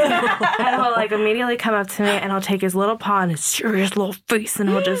side. And he'll like immediately come up to me, and I'll take his little paw and his serious little face, and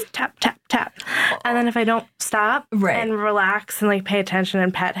he'll just tap, tap, tap. And then if I don't stop and relax and like pay attention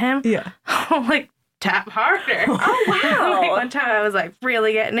and pet him, I'll like tap harder. Oh, wow. Like one time I was like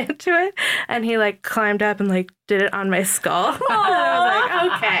really getting into it, and he like climbed up and like did it on my skull. And I was like,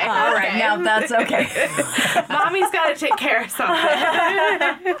 okay. All right, now that's okay. Mommy's got to take care of something.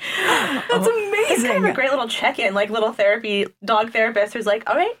 That's amazing. It's kind of a great little check-in, like little dog therapist who's like,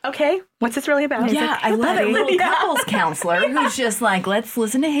 all right, okay, what's this really about? Yeah, like, I love it. Little couples counselor who's just like, let's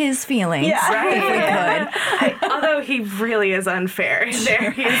listen to his feelings if we could. Although he really is unfair.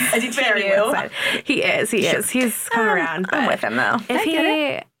 There, is he very one-sided. He is. He's come around. I'm with him though. If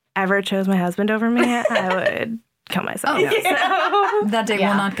he ever chose my husband over me, I would kill myself. Oh, so. That day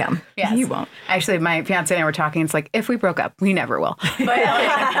will not come. Yes. You won't. Actually, my fiance and I were talking. It's like, if we broke up, we never will. But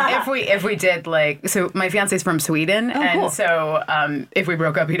like, if we did, like, so my fiance's from Sweden, and so if we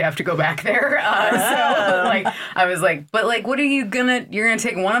broke up, he'd have to go back there. So like, I was like, but like, what are you gonna? You're gonna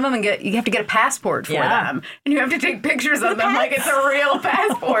take one of them and you have to get a passport for them, and you have to take pictures of them like it's a real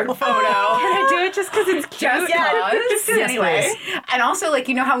passport photo. Can I do it just because it's cute? Just because? Yes, anyway. And also, like,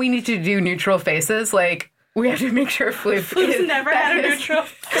 you know how we need to do neutral faces, like. We have to make sure Floof's never had a neutral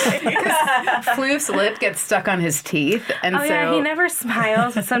face. Floof's lip gets stuck on his teeth, and he never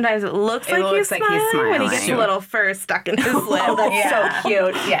smiles. But sometimes it looks like he's smiling when he gets a little fur stuck in his lip. That's so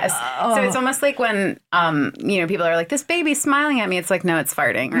cute. Yes. So it's almost like when people are like, "This baby's smiling at me." It's like, no, it's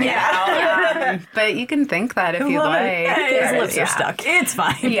farting right now. But you can think that if you'd like. His lips are stuck. It's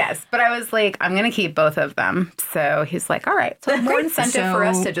fine. Yes, but I was like, I'm gonna keep both of them. So he's like, all right. So more incentive for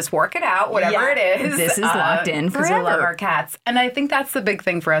us to just work it out, whatever it is. This is locked in because we love our cats. And I think that's the big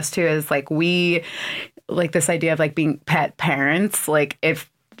thing for us too, is like we like this idea of like being pet parents. Like if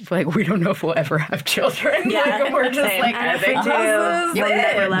like we don't know if we'll ever have children. Like we're just like, and if we do, you'll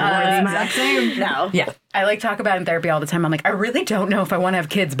never love exact same. No. Yeah. I like talk about it in therapy all the time. I'm like, I really don't know if I want to have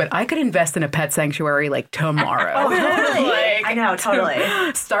kids, but I could invest in a pet sanctuary like tomorrow. Oh, totally. Like, I know,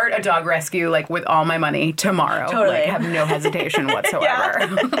 totally. Start a dog rescue like with all my money tomorrow. Totally. Like, have no hesitation whatsoever.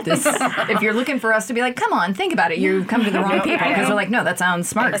 If you're looking for us to be like, come on, think about it, you've come to the wrong people, because we're like, no, that sounds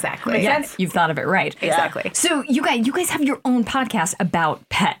smart. Exactly. Makes sense. You've thought of it right. Exactly. So you guys have your own podcast about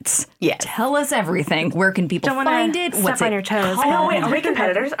pets. Yes. Tell us everything. Where can people find it? What's on your toes? Oh, wait, are we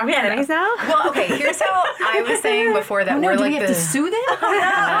competitors? Are we enemies now? Well, okay, here's how I was saying before that we're do like we have to sue them?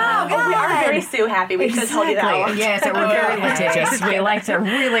 Oh, we are very sue happy. We should have told you that. Yes, we're very litigious. We like to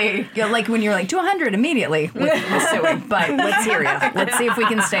really, like when you're like 200 immediately with suing. But let's hear you. Let's see if we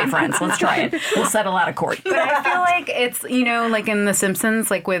can stay friends. Let's try it. We'll settle out of court. But I feel like it's, like in The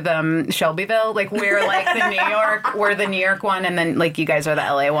Simpsons, like with Shelbyville, like we're like we're the New York one, and then like you guys are the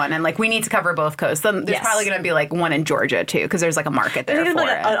LA one, and like we need to cover both coasts. Then there's probably going to be like one in Georgia too, because there's like a market there for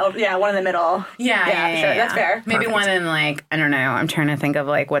it. One in the middle. Yeah, sure. That's fair. Maybe one in like, I don't know. I'm trying to think of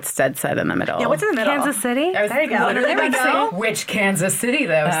like what's dead set in the middle. Yeah, what's in the middle? Kansas City. There you go. There we go. Which Kansas City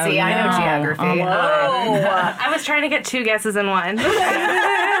though? Oh, See, I know geography. I was trying to get two guesses in one.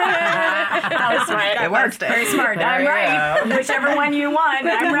 That was smart. It worked. Very smart. I'm right. Whichever one you want,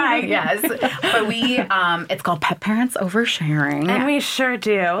 I'm right. Yes. But we, it's called Pet Parents Oversharing. And we sure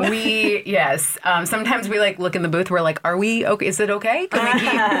do. Yes. Sometimes we like look in the booth. We're like, are we okay? Is it okay? Can we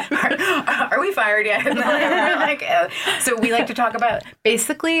keep, are we fired yet? We're like, so we like to talk about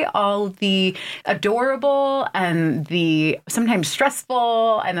basically all the adorable and the sometimes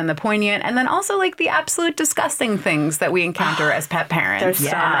stressful and then the poignant and then also like the absolute disgusting things that we encounter as pet parents.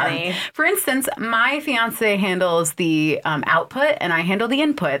 There's so many. For instance, my fiance handles the output and I handle the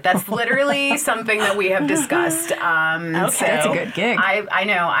input. That's literally something that we have discussed. Okay, so that's a good gig. I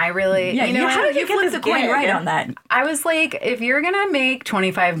know. I really, how did you flip the coin right on that? I was like, if you're going to make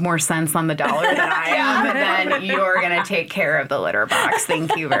 25 more cents on the dollar than I am, then you're going to take care of the litter box.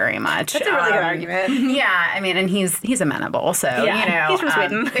 Thank you very much. That's a really good argument. Yeah. I mean, and he's amenable. So, he's from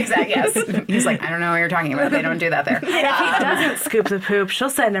Sweden. Exactly. Yes. He's like, I don't know what you're talking about. They don't do that there. And if he doesn't scoop the poop, she'll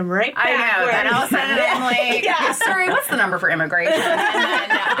send him right back. I know. Then I'll send him like, sorry, what's the number for immigration?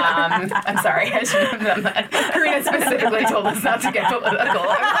 And then, I'm sorry, I shouldn't have done that. Karina specifically told us not to get political.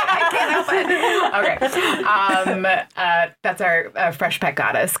 I Okay. That's our fresh pet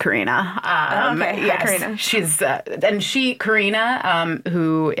goddess, Karina. Yes, Karina. She's Karina,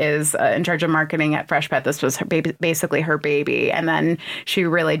 who is in charge of marketing at Fresh Pet. This was basically her baby, and then she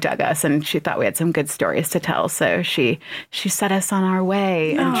really dug us, and she thought we had some good stories to tell. So she set us on our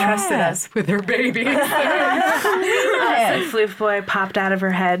way and trusted us with her baby. So Floof Boy popped out of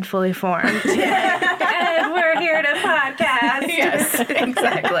her head, fully formed. And we're here to podcast. Yes,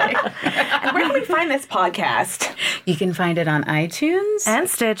 exactly. And where can we find this podcast? You can find it on iTunes and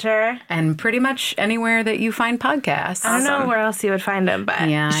Stitcher and pretty much anywhere that you find podcasts. I don't know where else you would find them, but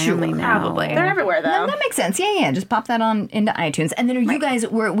I only know. Probably. They're everywhere, though. No, that makes sense. Yeah. Just pop that on into iTunes. And then are you guys,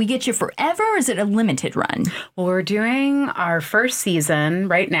 we get you forever, or is it a limited run? Well, we're doing our first season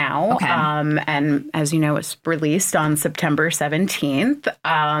right now. Okay. And as you know, it's released on September 17th.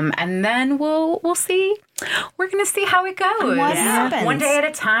 And then we'll see. We're going to see how it goes. What happens? One day at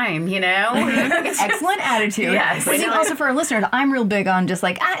a time, you know? Excellent attitude. Yes. But see, also for our listeners, I'm real big on just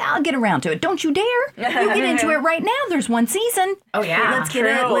like, I'll get around to it. Don't you dare. You get into it right now. There's one season. Oh, yeah. Let's get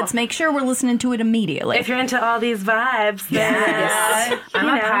it. Let's make sure we're listening to it immediately. If you're into all these vibes, then I'm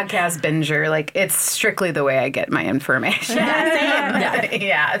a podcast binger. Like, it's strictly the way I get my information.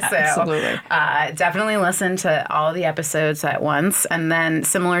 Yeah, so absolutely. Definitely listen to all the episodes at once. And then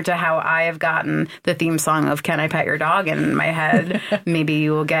similar to how I have gotten the theme song of Can I Pet Your Dog in my head, maybe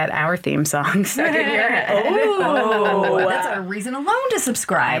you will get our theme song stuck in your head. Oh, that's a reason alone to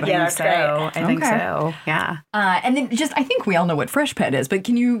subscribe. I think so. Yeah. And then I think we all know what Fresh Pet is, but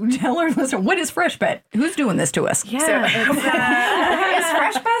can you tell our listener, what is Fresh Pet? Who's doing this to us? Yeah.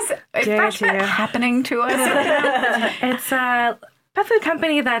 Is Fresh Pet happening to us? It's a pet food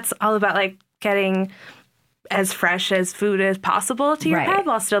company that's all about like getting as fresh as food as possible to your pet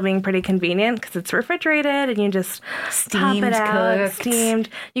while still being pretty convenient because it's refrigerated and you just steamed, pop it out, cooked. Steamed.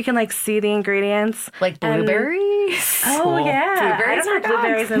 You can like see the ingredients. Like blueberries? Oh, yeah. Blueberries I don't have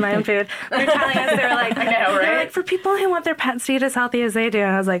blueberries in my own food. They're telling us, they were like, I know, right? They're like, for people who want their pets to eat as healthy as they do.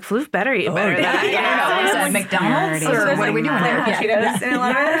 And I was like, Floof better eat better than that. Yeah. McDonald's? Or what are we doing there? Cheetos in a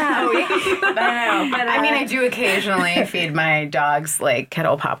lot of it. I mean, I do occasionally feed my dogs like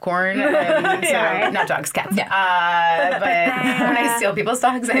kettle popcorn. Not dogs, cats. But when I steal people's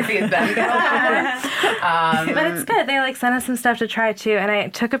dogs, I feed them kettle popcorn. But it's good. They like sent us some stuff to try too. And I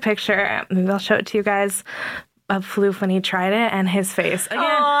took a picture. Maybe I'll show it to you guys of Floof when he tried it and his face.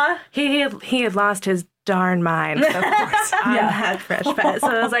 Again, he had lost his darn mind, of course, on that Fresh Pet. So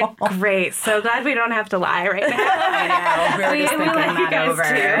it was like, great. So glad we don't have to lie right now. I know. We were just thinking that over.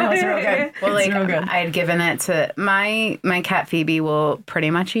 It's real good. Well, like, I had given it to my cat Phoebe will pretty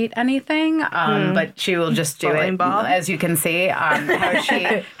much eat anything, but she will just do it, as you can see,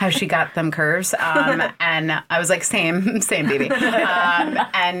 how she got them curves. And I was like, same baby.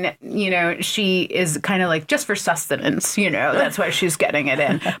 And, you know, she is kind of like just for sustenance, you know, that's why she's getting it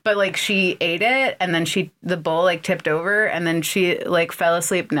in. But like she ate it and then the bowl like tipped over and then she like fell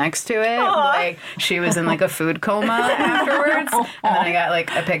asleep next to it. Aww. Like she was in like a food coma afterwards. And then I got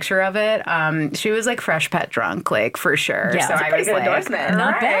like a picture of it. She was like Fresh Pet drunk, like for sure. Yeah, so that's I a pretty was good like, endorsement.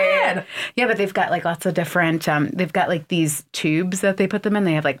 Not bad. Yeah, but they've got like lots of different. They've got like these tubes that they put them in.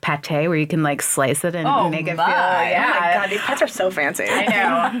 They have like pate where you can like slice it and make it feel. Yeah, oh my God, these pets are so fancy. I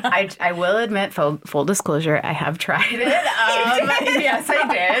know. I will admit, full disclosure, I have tried it. Yes,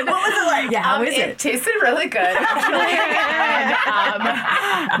 I did. What was it like? Yeah, how is it? It tasted really good, actually.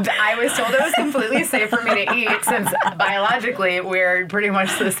 And I was told it was completely safe for me to eat since biologically we're pretty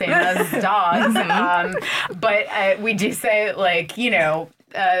much the same as dogs. But we do say, like, you know,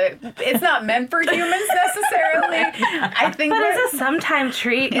 it's not meant for humans necessarily. I think it's a sometime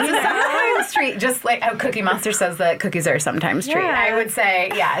treat. It's a sometimes treat, just like how Cookie Monster says that cookies are a sometimes treat. I would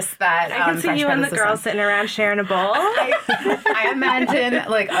say yes. That I can see you and the girls sitting around sharing a bowl. I imagine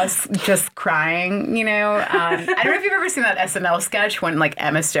like us just crying. You know, I don't know if you've ever seen that SNL sketch when like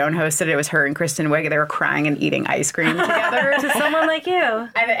Emma Stone hosted it. It was her and Kristen Wiig. They were crying and eating ice cream together. To someone like you. And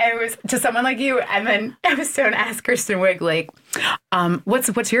it was to someone like you. And then Emma Stone asked Kristen Wiig like,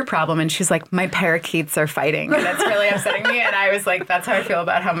 what's your problem? And she's like, my parakeets are fighting and it's really upsetting me. And I was like, that's how I feel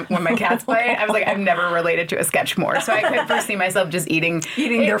about when my cats fight. I was like, I've never related to a sketch more. So I could foresee myself just eating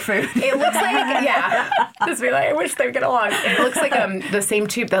their food. It looks like, just be like, I wish they'd get along. It looks like the same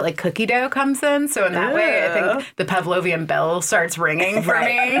tube that like cookie dough comes in. So in that way, I think the Pavlovian bell starts ringing for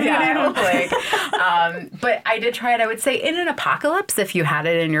me. You know? Like, but I did try it. I would say in an apocalypse, if you had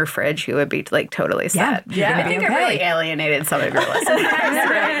it in your fridge, you would be like totally set. Yeah. I think I really alienated some of your listeners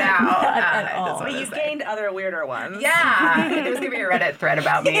right now. But you gained other weirder ones. Yeah. There's going to be a Reddit thread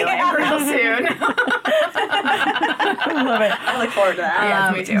about me like real soon. I love it. I look forward to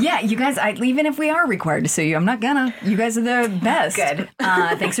that. Me too. Yeah, you guys, even if we are required to sue you, I'm not gonna. You guys are the best. Good.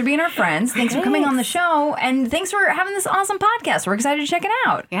 Thanks for being our friends. Thanks for coming on the show. And thanks for having this awesome podcast. We're excited to check it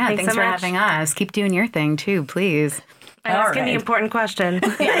out. Yeah, thanks so for much. having us. Keep doing your thing, too, please. I'm asking the important question.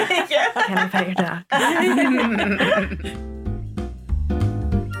 Can I pet your dog?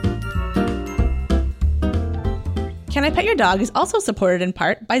 Can I Pet Your Dog is also supported in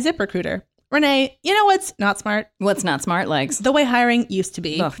part by ZipRecruiter. Renee, you know what's not smart? What's not smart, Legs? The way hiring used to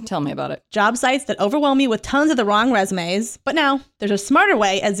be. Oh, tell me about it. Job sites that overwhelm you with tons of the wrong resumes. But now there's a smarter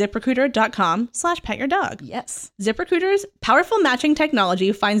way at ZipRecruiter.com/petyourdog. Yes. ZipRecruiter's powerful matching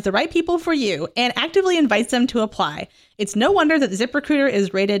technology finds the right people for you and actively invites them to apply. It's no wonder that ZipRecruiter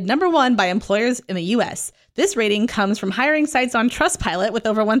is rated #1 by employers in the U.S. This rating comes from hiring sites on Trustpilot with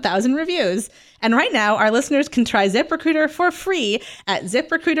over 1,000 reviews. And right now, our listeners can try ZipRecruiter for free at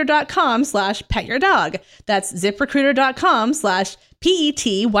ZipRecruiter.com/petyourdog. That's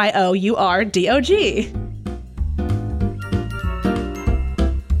ZipRecruiter.com/PETYOURDOG.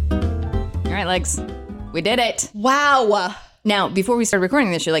 All right, Legs. We did it. Wow. Now, before we started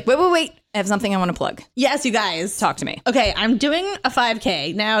recording this, you're like, wait. I have something I want to plug. Yes, you guys. Talk to me. Okay, I'm doing a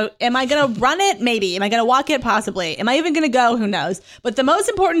 5K. Now, am I going to run it? Maybe. Am I going to walk it? Possibly. Am I even going to go? Who knows? But the most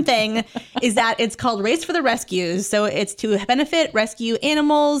important thing is that it's called Race for the Rescues. So it's to benefit rescue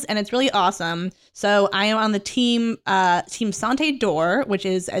animals, and it's really awesome. So I am on the team Sante Door, which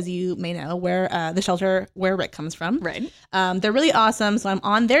is, as you may know, where the shelter where Rick comes from. Right. They're really awesome. So I'm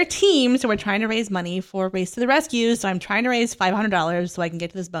on their team. So we're trying to raise money for Race to the Rescue. So I'm trying to raise $500 so I can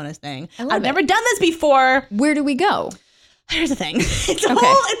get to this bonus thing. I've never done this before. Where do we go? Here's the thing. It's not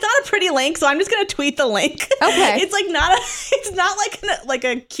a pretty link, so I'm just gonna tweet the link. Okay. It's not like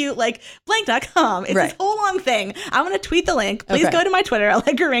a cute blank.com. It's this whole long thing. I'm gonna tweet the link. Please go to my Twitter,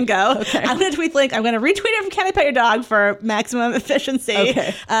 Allegra Ringo. Okay. I'm gonna tweet the link. I'm gonna retweet it from Can I Pet Your Dog for maximum efficiency.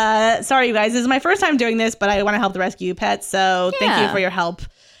 Okay. Sorry you guys, this is my first time doing this, but I want to help the rescue pets, so thank you for your help.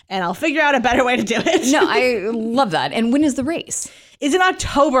 And I'll figure out a better way to do it. No, I love that. And when is the race? It's in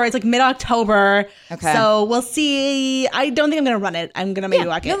October. It's like mid-October. Okay. So we'll see. I don't think I'm going to run it. I'm going to maybe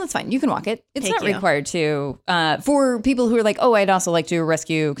walk it. No, that's fine. You can walk it. It's Thank not you. required to. For people who are like, I'd also like to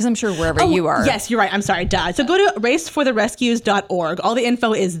rescue, because I'm sure wherever you are. Yes, you're right. I'm sorry. Duh. So go to racefortherescues.org. All the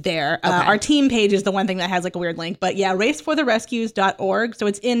info is there. Our team page is the one thing that has a weird link. But yeah, racefortherescues.org. So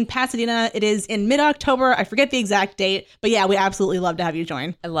it's in Pasadena. It is in mid-October. I forget the exact date. But yeah, we absolutely love to have you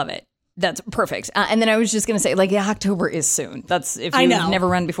join. I love it. That's perfect. And then I was just going to say, October is soon. That's if you've never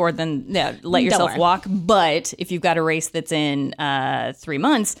run before, then let yourself walk. But if you've got a race that's in 3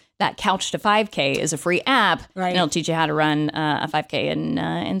 months, that Couch to 5K is a free app. Right. And it'll teach you how to run a 5K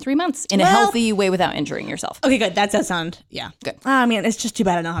in 3 months in a healthy way without injuring yourself. Okay, good. That does sound, good. I mean, it's just too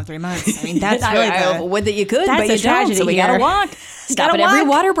bad I don't have 3 months. I mean, that's really would that you could, that's but you don't. So we got to walk. Stop at every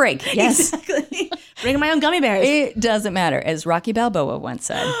water break. Yes. Exactly. Bring my own gummy bears. It doesn't matter. As Rocky Balboa once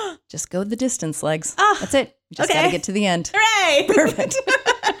said, just go the distance, Legs. That's it. You just got to get to the end. Hooray! Perfect.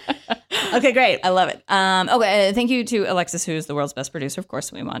 Okay, great. I love it. Okay, thank you to Alexis, who is the world's best producer. Of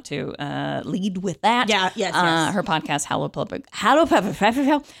course, we want to lead with that. Yes. Her podcast, Hello Public.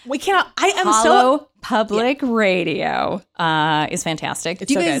 We cannot. Hello Public Radio is fantastic.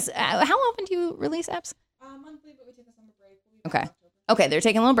 It's do you so guys? How often do you release apps? Monthly, but we take a summer break. Okay, they're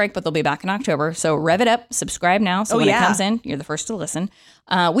taking a little break, but they'll be back in October. So rev it up, subscribe now. So when it comes in, you're the first to listen.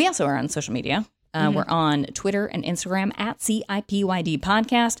 We also are on social media. We're on Twitter and Instagram at CIPYD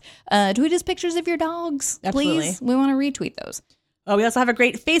Podcast. Tweet us pictures of your dogs, please. We want to retweet those. Oh, we also have a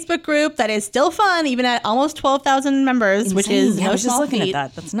great Facebook group that is still fun, even at almost 12,000 members, which is I was just looking feat.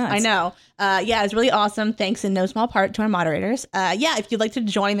 at that. That's nuts. I know. It's really awesome. Thanks in no small part to our moderators. If you'd like to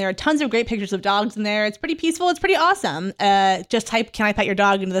join, there are tons of great pictures of dogs in there. It's pretty peaceful. It's pretty awesome. Just type "Can I Pet Your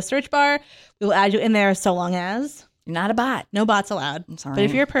Dog" into the search bar. We will add you in there so long as you're not a bot. No bots allowed. I'm sorry. But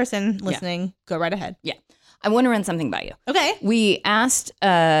if you're a person listening, go right ahead. Yeah. I want to run something by you. Okay. We asked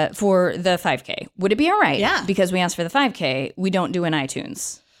for the 5K. Would it be all right? Yeah. Because we asked for the 5K, we don't do an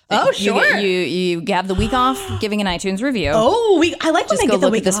iTunes. Oh, sure. You have the week off giving an iTunes review. Oh, I like when just they go get the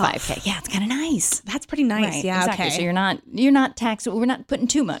look week at this off. 5K. Yeah, it's kind of nice. That's pretty nice. Right, Yeah, exactly. okay. So you're not taxed. We're not putting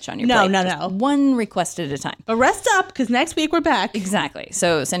too much on your plate. No. Just one request at a time. But rest up, because next week we're back. Exactly.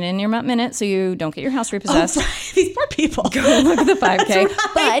 So send in your Mutt Minute so you don't get your house repossessed. Oh, right. These poor people. Go look at the 5K.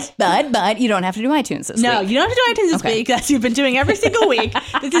 Right. But you don't have to do iTunes this week. No, you don't have to do iTunes this week, as you've been doing every single week.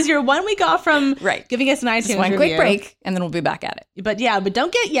 This is your 1 week off from giving us an iTunes Just one review. quick break, and then we'll be back at it. But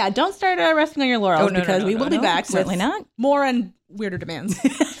don't start resting on your laurels because we will be back. Certainly not. More and weirder demands.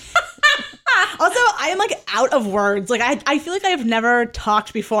 Also, I am like out of words. Like I feel like I have never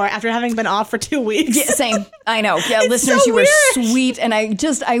talked before after having been off for 2 weeks. Yeah, same. I know. Yeah, listeners, you were sweet. And I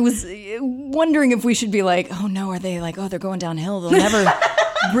was wondering if we should be like, oh no, are they like, oh, they're going downhill. They'll never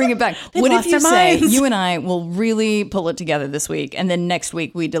bring it back. What if you say, you and I will really pull it together this week, and then next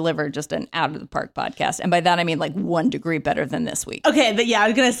week we deliver just an out of the park podcast. And by that, I mean like 1 degree better than this week. Okay, but yeah, I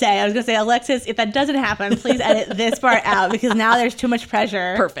was going to say, Alexis, if that doesn't happen, please edit this part out because now there's too much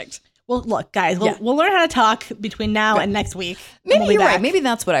pressure. Perfect. Well, look, guys, we'll learn how to talk between now and next week. Maybe you're right. Maybe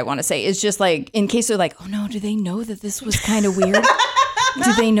that's what I want to say. Is just like, in case they're like, oh no, do they know that this was kind of weird?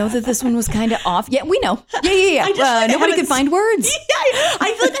 Do they know that this one was kind of off? Yeah, we know. Yeah. Nobody could find words. Yeah,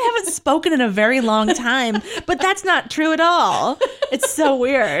 I feel like I haven't spoken in a very long time, but that's not true at all. It's so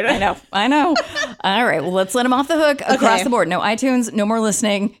weird. I know. All right, well, let's let them off the hook across the board. No iTunes, no more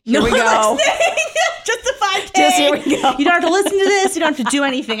listening. Here we go. Just the 5K. Just here we go. You don't have to listen to this. You don't have to do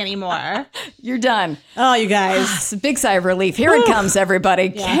anything anymore. You're done. Oh, you guys. It's a big sigh of relief. Here it comes,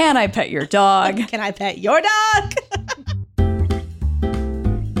 everybody. Yeah. Can I pet your dog? Can I pet your dog?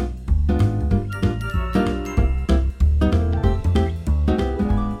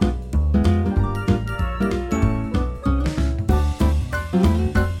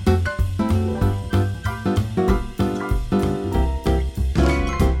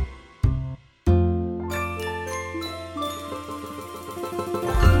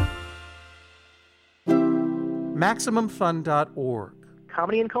 MaximumFun.org.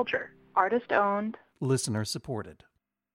 Comedy and culture. Artist owned. Listener supported.